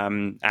the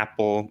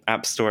Apple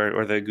App Store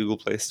or the Google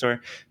Play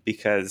Store,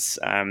 because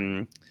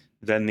then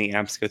the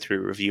apps go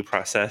through a review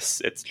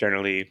process. It's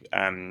generally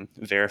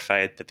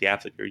verified that the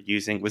app that you're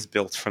using was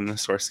built from the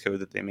source code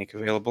that they make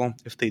available,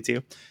 if they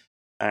do.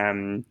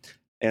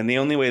 And the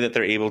only way that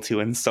they're able to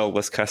install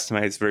this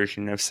customized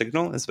version of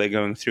Signal is by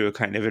going through a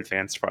kind of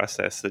advanced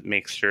process that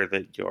makes sure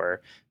that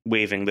you're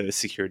waiving those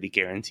security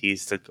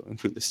guarantees that going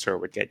through the store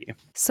would get you.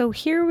 So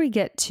here we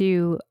get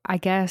to, I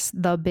guess,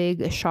 the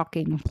big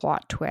shocking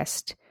plot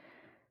twist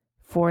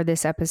for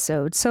this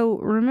episode. So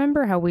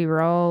remember how we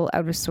were all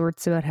out of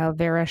sorts about how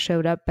Vera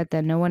showed up, but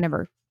then no one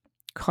ever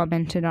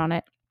commented on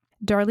it?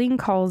 Darlene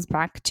calls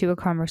back to a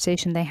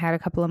conversation they had a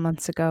couple of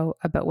months ago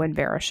about when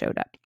Vera showed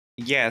up.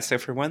 Yeah, so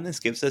for one, this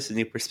gives us a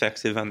new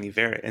perspective on the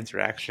Vera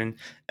interaction,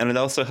 and it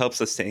also helps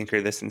us to anchor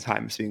this in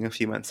time as being a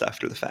few months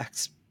after the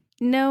facts.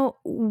 Now,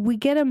 we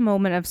get a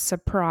moment of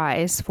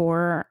surprise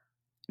for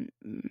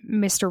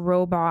Mr.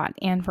 Robot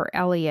and for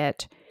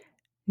Elliot,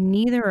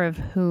 neither of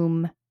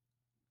whom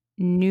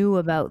knew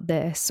about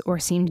this or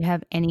seemed to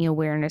have any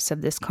awareness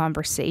of this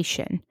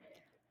conversation.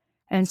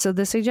 And so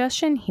the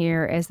suggestion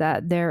here is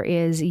that there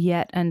is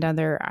yet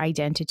another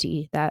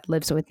identity that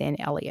lives within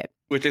Elliot.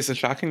 Which is a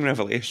shocking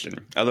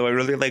revelation. Although I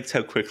really liked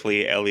how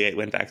quickly Elliot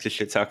went back to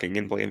shit-talking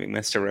and blaming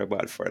Mr.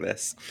 Robot for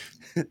this.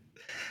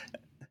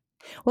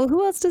 Well,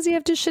 who else does he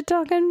have to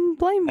shit-talk and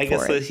blame for I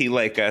guess it? that he,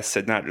 like us,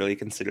 had not really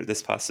considered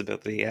this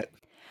possibility yet.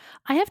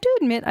 I have to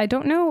admit, I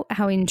don't know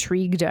how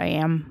intrigued I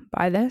am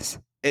by this.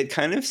 It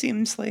kind of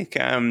seems like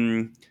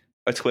a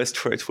twist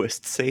for a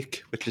twist's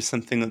sake, which is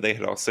something that they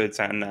had also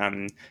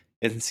done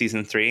in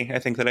season 3. I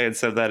think that I had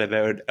said that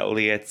about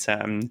Elliot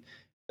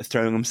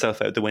throwing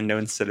himself out the window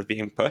instead of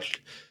being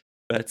pushed.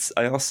 But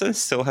I also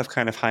still have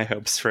kind of high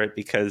hopes for it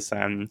because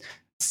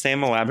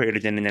Sam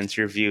elaborated in an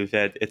interview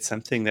that it's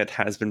something that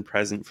has been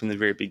present from the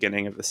very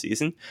beginning of the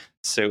season.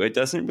 So it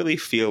doesn't really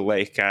feel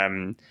like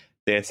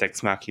Deus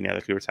Ex Machina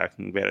like we were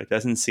talking about. It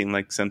doesn't seem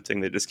like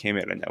something that just came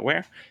out of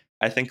nowhere.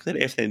 I think that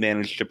if they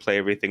manage to play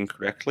everything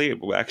correctly,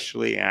 it will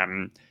actually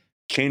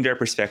change our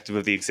perspective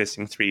of the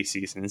existing 3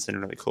 seasons in a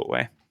really cool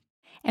way.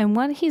 And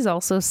what he's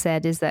also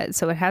said is that,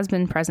 so it has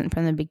been present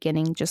from the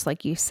beginning, just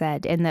like you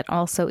said, and that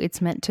also it's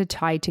meant to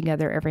tie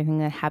together everything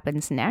that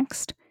happens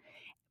next.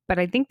 But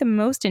I think the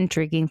most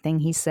intriguing thing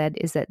he said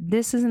is that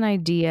this is an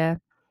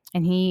idea,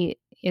 and he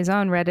is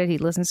on Reddit, he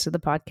listens to the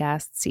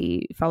podcasts,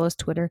 he follows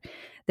Twitter,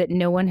 that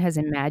no one has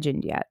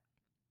imagined yet.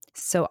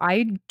 So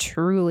I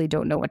truly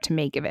don't know what to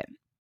make of it.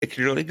 It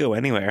could really go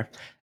anywhere.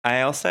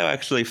 I also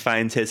actually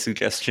find his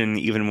suggestion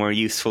even more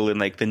useful in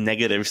like the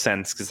negative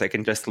sense, because I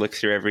can just look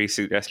through every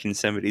suggestion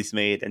somebody's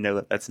made and know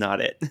that that's not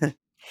it.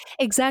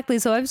 Exactly.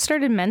 So I've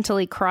started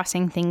mentally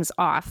crossing things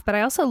off, but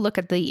I also look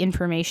at the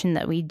information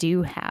that we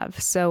do have.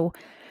 So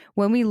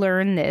when we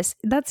learn this,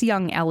 that's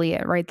young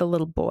Elliot, right? The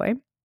little boy.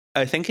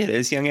 I think it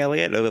is young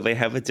Elliot, although they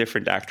have a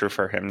different actor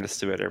for him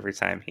just about every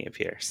time he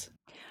appears.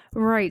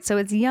 Right. So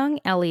it's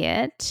young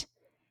Elliot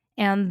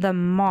and the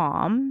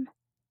mom,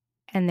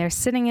 and they're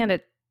sitting at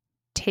a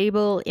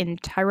table in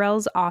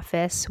Tyrell's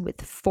office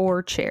with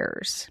 4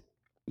 chairs.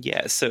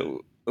 Yeah,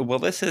 so, well,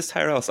 this is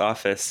Tyrell's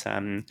office.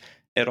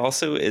 It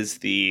also is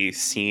the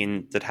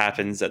scene that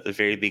happens at the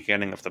very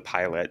beginning of the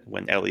pilot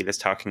when Elliot is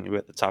talking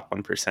about the top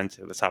 1%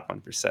 of the top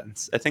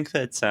 1%. I think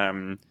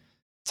that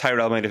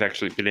Tyrell might have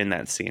actually been in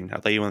that scene,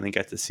 although you only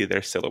get to see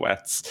their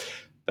silhouettes.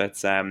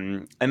 But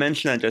I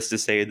mention that just to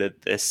say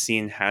that this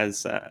scene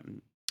has, that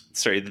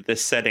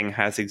this setting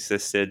has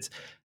existed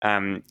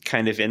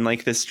kind of in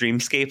like this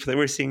dreamscape that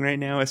we're seeing right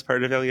now as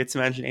part of Elliot's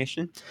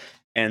imagination.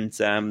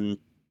 And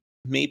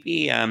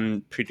maybe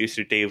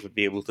producer Dave would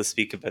be able to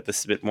speak about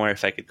this a bit more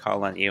if I could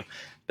call on you.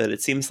 But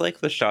it seems like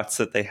the shots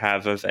that they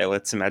have of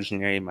Elliot's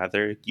imaginary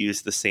mother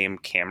use the same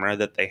camera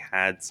that they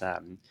had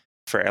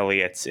for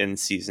Elliot in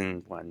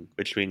season 1,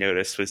 which we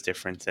noticed was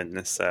different in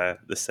this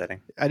setting.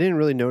 I didn't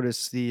really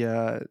notice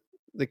the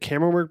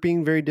camera work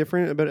being very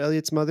different about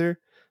Elliot's mother,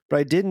 but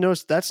I did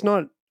notice that's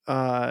not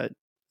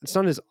it's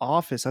not his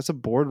office. That's a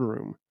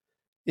boardroom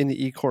in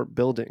the E-Corp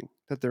building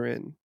that they're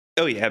in.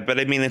 Oh, yeah, but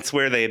I mean, it's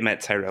where they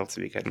met Tyrell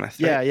to begin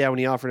with. Right? Yeah, when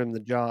he offered him the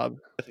job.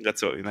 I think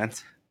that's what we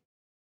meant.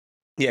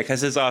 Yeah,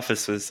 because his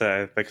office was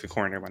like the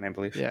corner one, I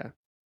believe. Yeah.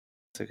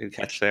 So good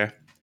catch there.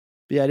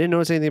 But yeah, I didn't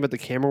notice anything about the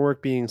camera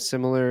work being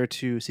similar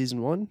to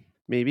season 1.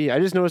 Maybe. I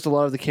just noticed a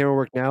lot of the camera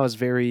work now is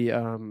very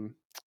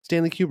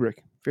Stanley Kubrick.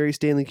 Very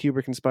Stanley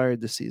Kubrick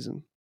inspired this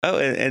season. Oh,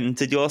 and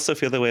did you also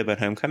feel the way about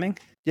Homecoming?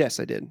 Yes,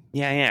 I did.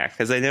 Yeah,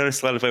 because I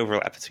noticed a lot of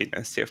overlap between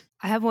those two.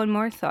 I have one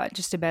more thought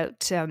just about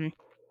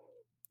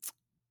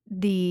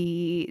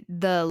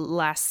the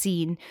last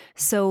scene.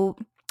 So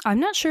I'm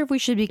not sure if we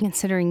should be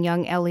considering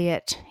young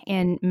Elliot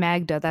and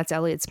Magda, that's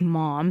Elliot's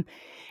mom,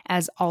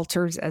 as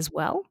alters as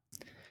well.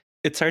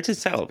 It's hard to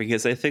tell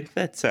because I think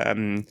that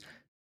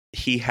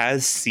he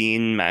has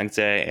seen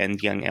Magda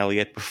and young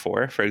Elliot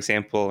before. For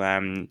example,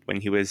 when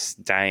he was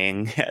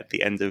dying at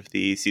the end of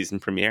the season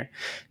premiere.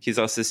 He's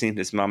also seen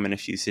his mom in a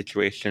few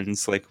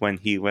situations, like when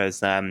he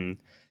was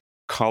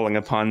calling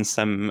upon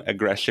some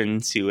aggression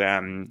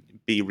to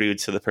be rude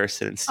to the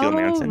person in Steel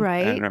Mountain.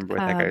 Right. I don't remember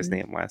what that guy's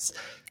name was.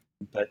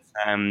 But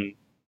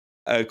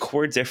a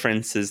core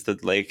difference is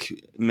that, like,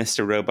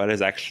 Mr. Robot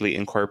is actually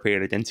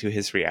incorporated into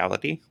his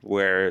reality,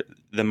 where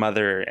the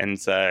mother and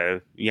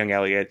young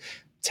Elliot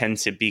tend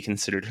to be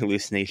considered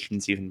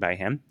hallucinations even by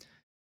him.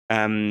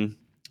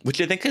 Which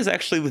I think is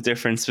actually the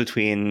difference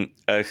between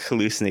a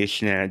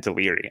hallucination and a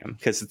delirium,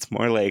 because it's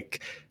more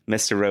like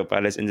Mr.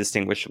 Robot is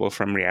indistinguishable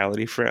from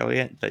reality for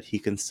Elliot, but he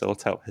can still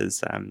tell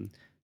his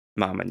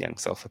mom and young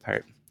self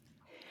apart.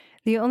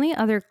 The only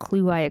other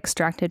clue I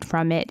extracted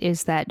from it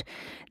is that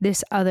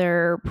this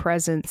other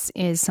presence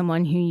is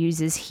someone who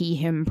uses he,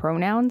 him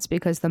pronouns,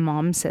 because the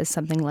mom says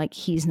something like,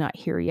 he's not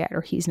here yet,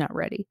 or he's not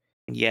ready.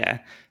 Yeah.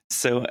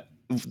 So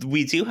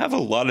we do have a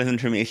lot of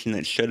information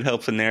that should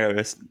help to narrow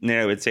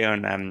it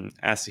down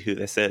as to who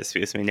this is,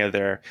 because we know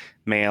they're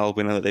male,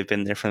 we know that they've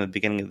been there from the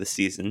beginning of the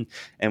season,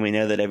 and we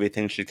know that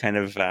everything should kind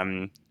of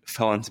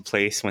fall into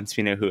place once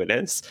we know who it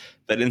is.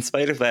 But in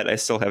spite of that, I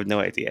still have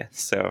no idea.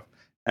 So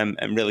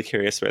I'm really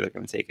curious where they're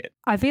going to take it.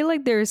 I feel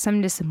like there's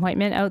some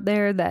disappointment out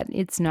there that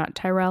it's not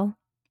Tyrell.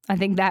 I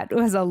think that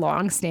was a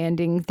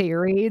long-standing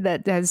theory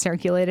that has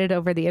circulated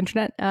over the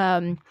internet.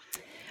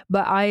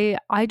 But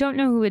I don't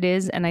know who it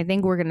is, and I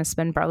think we're going to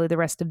spend probably the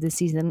rest of the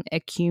season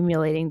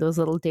accumulating those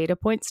little data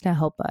points to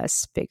help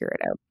us figure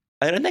it out.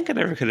 I don't think it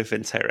ever could have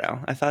been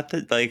Tyrell. I thought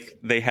that, like,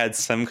 they had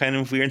some kind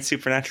of weird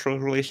supernatural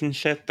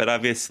relationship, but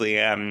obviously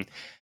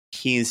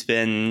he's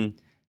been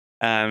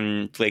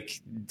like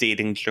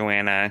dating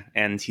Joanna,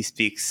 and he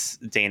speaks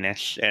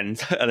Danish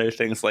and other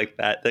things like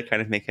that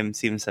kind of make him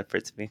seem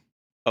separate to me.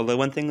 Although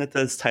one thing that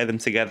does tie them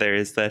together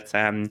is that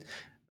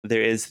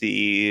there is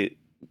the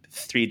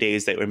 3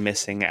 days that were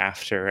missing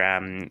after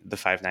the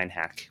 5/9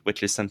 hack,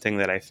 which is something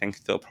that I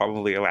think they'll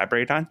probably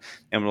elaborate on,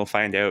 and we'll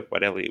find out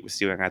what Elliot was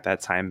doing at that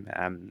time,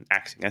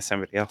 acting as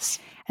somebody else.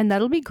 And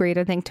that'll be great,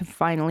 I think, to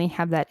finally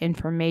have that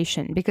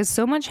information, because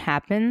so much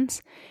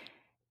happens.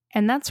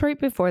 And that's right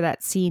before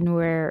that scene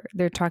where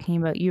they're talking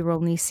about you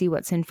only see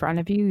what's in front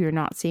of you. You're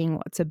not seeing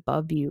what's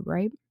above you,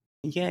 right?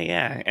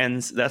 Yeah.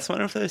 And that's one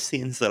of those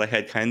scenes that I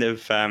had kind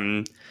of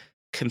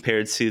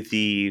compared to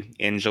the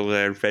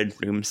Angela Red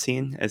Room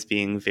scene as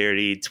being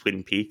very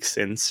Twin Peaks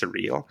and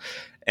surreal.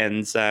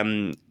 And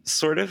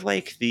sort of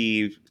like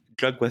the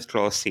drug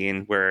withdrawal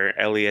scene where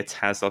Elliot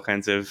has all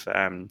kinds of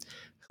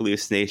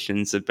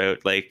hallucinations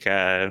about, like,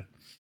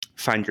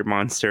 find your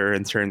monster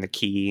and turn the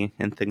key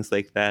and things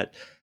like that.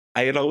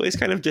 I had always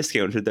kind of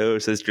discounted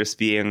those as just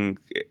being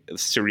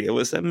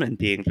surrealism and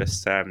being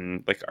just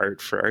like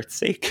art for art's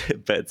sake.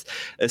 But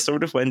I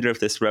sort of wonder if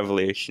this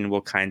revelation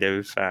will kind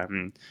of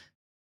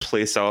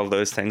place all of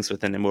those things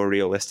within a more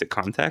realistic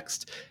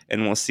context.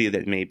 And we'll see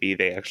that maybe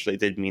they actually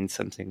did mean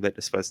something that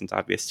just wasn't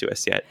obvious to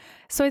us yet.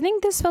 So I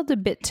think this felt a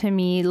bit to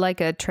me like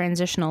a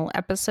transitional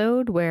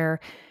episode where,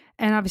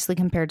 and obviously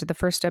compared to the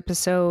first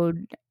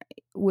episode,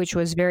 which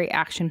was very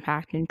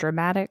action-packed and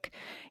dramatic,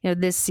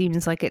 this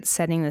seems like it's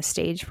setting the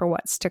stage for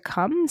what's to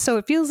come. So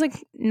it feels like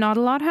not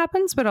a lot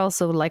happens, but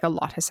also like a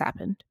lot has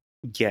happened.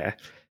 Yeah,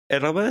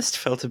 it almost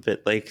felt a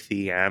bit like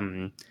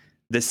the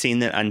scene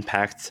that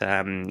unpacked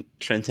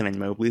Trenton and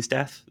Mowgli's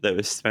death that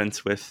was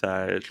spent with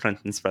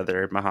Trenton's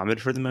brother Muhammad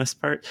for the most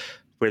part,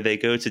 where they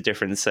go to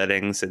different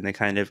settings and they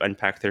kind of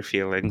unpack their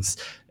feelings,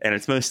 and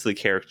it's mostly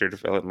character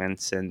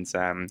development. And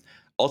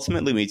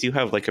ultimately, we do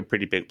have like a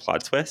pretty big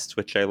plot twist,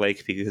 which I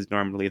like because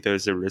normally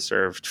those are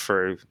reserved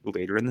for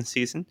later in the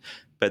season.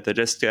 But that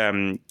just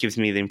gives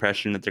me the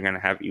impression that they're going to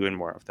have even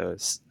more of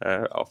those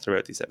all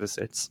throughout these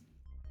episodes.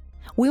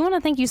 We want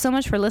to thank you so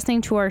much for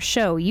listening to our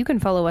show. You can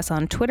follow us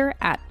on Twitter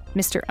at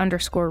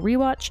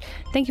Mr_Rewatch.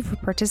 Thank you for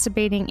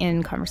participating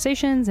in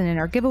conversations and in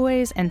our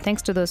giveaways. And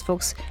thanks to those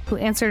folks who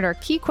answered our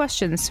key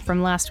questions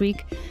from last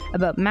week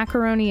about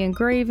macaroni and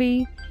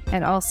gravy,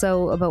 and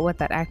also about what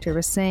that actor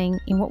was saying.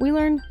 And what we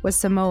learned was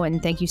Samoan.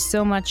 Thank you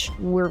so much.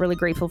 We're really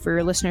grateful for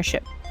your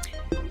listenership.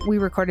 We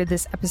recorded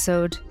this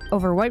episode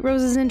over White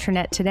Rose's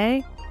internet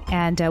today,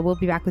 and we'll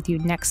be back with you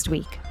next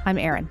week. I'm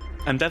Erin.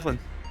 I'm Devlin.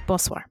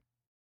 Bonsoir.